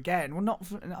 never again. Well,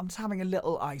 I'm just having a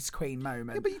little ice queen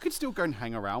moment. Yeah, but you could still go and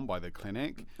hang around by the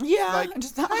clinic. Yeah, Like, and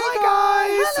just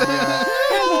hi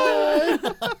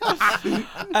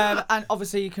guys. And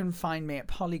obviously you can find me at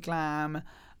Polyglam.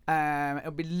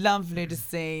 It'll be lovely to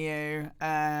see you.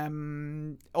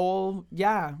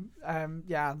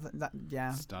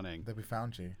 Stunning. That we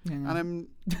found you. And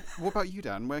what about you,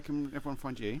 Dan? Where can everyone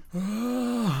find you?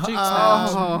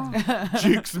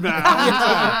 Jukes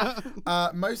man.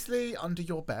 Mostly under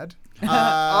your bed.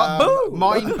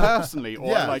 Mine personally,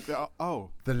 or Yeah. like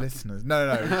The listeners. No.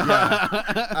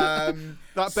 Yeah.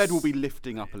 that bed will be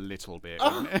lifting up a little bit.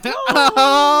 won't it?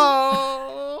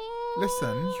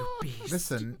 Listen, you beast.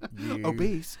 Listen, you.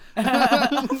 Obese. You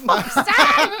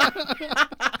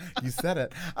said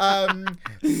it.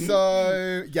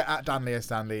 So yeah, at Dan Leo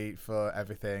Stanley for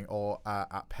everything, or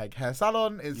at Peg Hair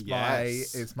Salon is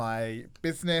Yes. my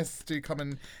business. Do come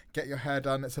and get your hair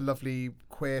done. It's a lovely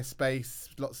queer space,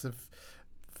 lots of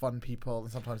fun people,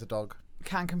 and sometimes a dog.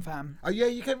 Can confirm. Oh yeah,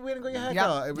 you came in and got your hair Yeah.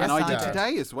 cut. It was- And I Yes, did I did.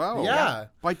 today as well. Yeah.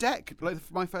 By Deck. Like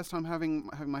my first time having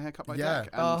my hair cut by Yeah. Deck.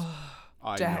 And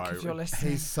I Deck, know. if you're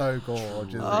listening. He's so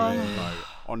gorgeous. No,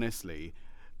 honestly,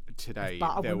 today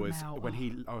butter there wouldn't was melt.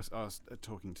 when I was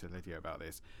talking to Lydia about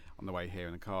this on the way here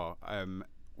in the car.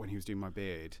 When he was doing my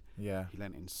beard, Yeah. he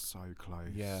leant in so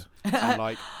close. Yeah. And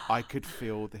like I could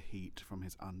feel the heat from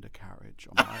his undercarriage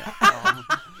on my arm.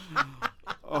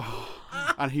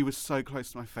 And he was so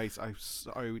close to my face. I was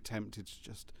so tempted to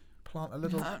just Plant a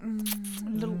little.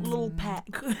 little peck.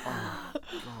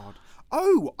 God.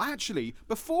 Oh, actually,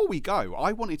 before we go,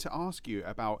 I wanted to ask you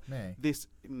about Me. this.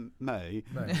 Me.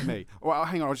 Well,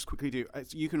 hang on, I'll just quickly do.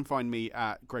 You can find me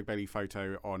at Greg Bailey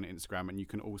Photo on Instagram, and you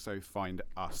can also find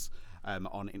us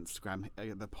on Instagram.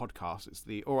 The podcast, it's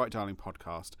the All Right Darling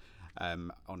podcast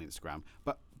on Instagram.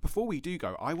 But before we do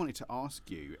go, I wanted to ask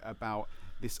you about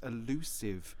this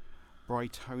elusive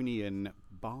Brightonian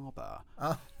barber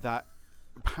that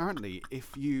apparently,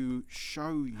 if you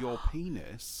show your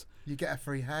penis. You get a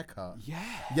free haircut. Yeah.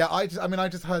 Yeah, I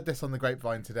just heard this on the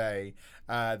grapevine today.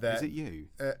 That Is it you?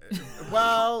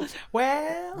 Well,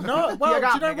 Well, no. Well, you do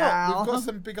got you know me, gal. what? We've got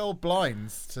some big old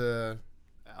blinds to.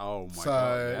 Oh my So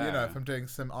god. Yeah. you know, if I'm doing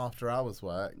some after hours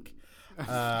work,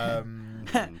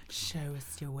 Show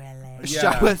us your willy.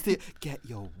 Yeah. Show us the... Get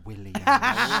your willy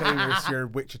out. Show us your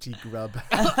witchetty grub.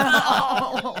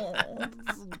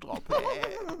 Stop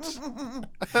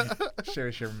it. Show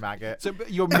us your maggot. So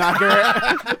your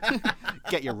maggot.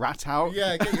 Get your rat out.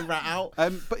 Yeah, get your rat out.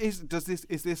 But is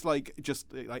this like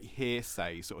just like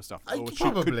hearsay sort of stuff? Or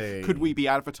Probably. Could we be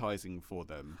advertising for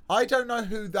them? I don't know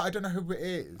who it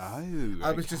is. Oh,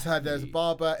 I was just heard there's a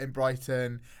barber in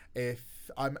Brighton. If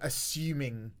I'm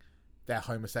assuming they're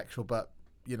homosexual, but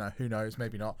you know, who knows?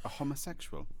 Maybe not. A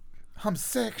homosexual.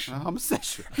 Homosexual.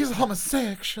 Homosexual. He's a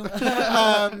homosexual. Shit.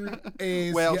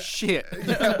 Yeah, well, shit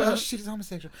is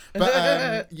homosexual.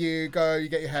 But you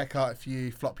get your hair cut. If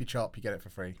you flop your chop, you get it for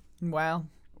free. Well,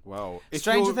 if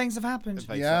stranger you're- things have happened.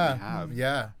 They certainly have.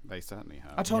 Yeah. They certainly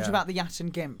have. I told you about the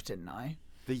Yatton Gimp, didn't I?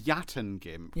 The Yatton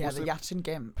Gimp. Yeah, What's the Yatton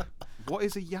Gimp. What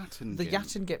is a Yatton The Gimp?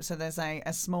 Yatton Gimp. So there's a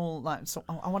small, like,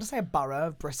 I want to say a borough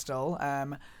of Bristol.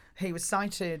 He was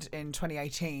sighted in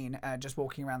 2018 just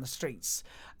walking around the streets.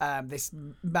 This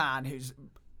man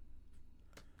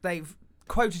they've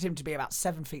quoted him to be about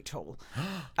 7 feet tall.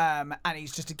 And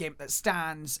he's just a gimp that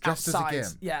stands Just as a outside. gimp?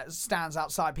 Yeah, stands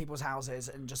outside people's houses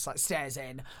and just like stares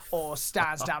in, or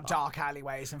stands down dark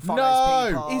alleyways and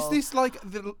follows people. Is this like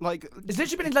It's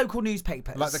literally been in local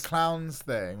newspapers. Like the clowns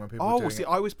thing when people. Oh, doing see, it.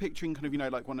 I was picturing kind of, you know,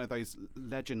 like one of those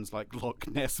legends like Loch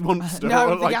Ness Monster. No,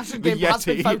 or the like Yatton the Gimp has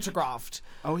been Yeti. photographed.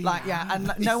 Oh, he like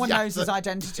and no one knows his Yatton.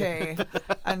 identity.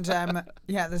 And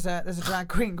there's a drag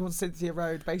queen called Cynthia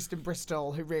Road based in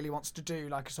Bristol who really wants to do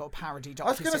like a sort of parody I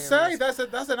was going to docuseries. say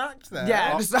that's an act there.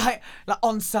 Yeah, just like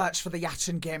on search for the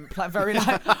Yatton Gimp, like very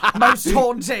like most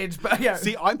haunted, but yeah.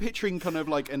 See, I'm picturing kind of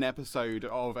like an episode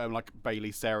of like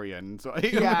Bailey Sarian, so,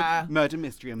 Yeah. Murder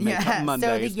Mystery and Makeup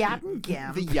Mondays. So the Yatton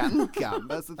Gimp. The Yatton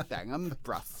Gimp is a thing in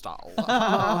Bristol.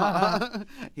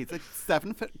 He's a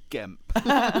 7-foot gimp.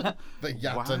 The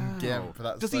Yatton Gimp.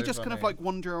 That's Does so he just kind of funny. like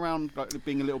wander around like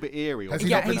being a little bit eerie? Or Has he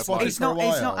Yeah, not been he's spotted for a not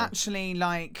while? actually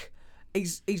like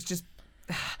he's just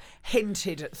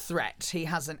hinted at threat. He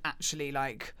hasn't actually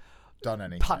like done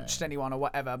anything, punched anyone or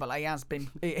whatever, but like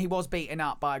he was beaten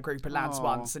up by a group of lads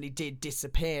once, and he did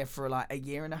disappear for like a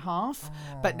year and a half.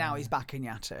 But now he's back in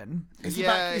Yatton. Is he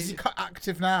back? Is he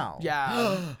active now?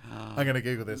 Yeah. I'm gonna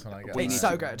Google this when I get. It's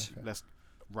so good. Let's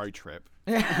road trip.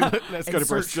 Let's go to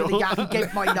Bristol. The Yatton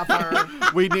Gimp, my lover.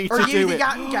 We need Are to you do the it.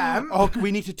 Yatton Gimp? Oh,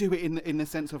 we need to do it in the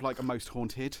sense of like a most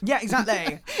haunted. Yeah,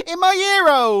 exactly. In my year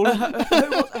old.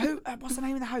 What's the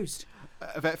name of the host?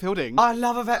 Yvette Fielding. I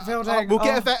love Yvette Fielding. We'll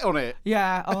get Yvette on it.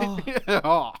 Yeah. Oh,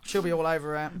 Oh. she'll be all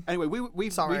over it. Anyway,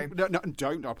 we've Sorry. no,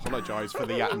 don't apologise for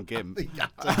the Yatton Gimp. The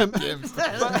Yatton Gimp.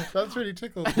 That's really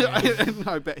tickled me.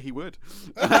 I bet he would.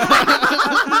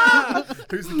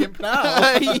 Who's the Gimp now?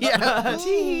 Yeah.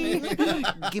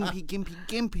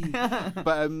 Gimpy.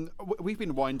 But we've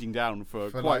been winding down for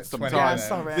quite like some 20 time. minutes. Yeah,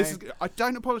 sorry. This is. I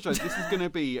don't apologise. This is going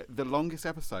to be the longest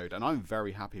episode, and I'm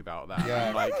very happy about that. Yeah.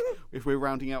 And, like, if we're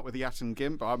rounding out with the Yatton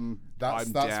Gimp, That's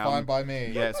down. fine by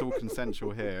me. Yeah, it's all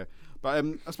consensual here. But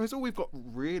I suppose all we've got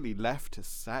really left to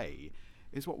say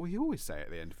is what we always say at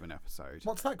the end of an episode.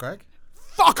 What's that, Greg?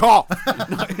 Fuck off!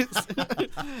 No,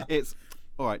 it's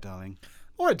all right, darling.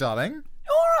 All right, darling.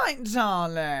 All right,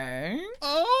 darling.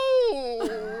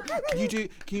 Oh! Can you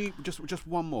just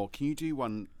one more? Can you do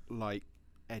one like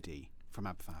Eddie from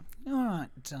Ab Fab? All right,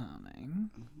 darling.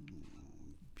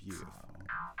 Beautiful.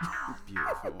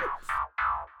 Beautiful.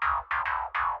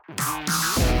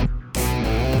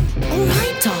 All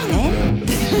right, darling.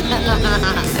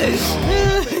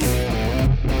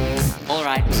 All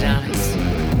right, darling.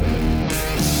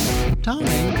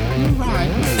 Darling, you're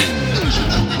right.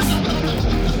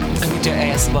 Can we do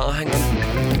ASMR? Hang on.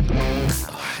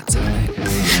 All right, darling.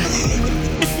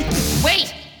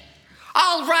 Wait!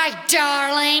 All right,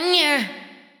 darling.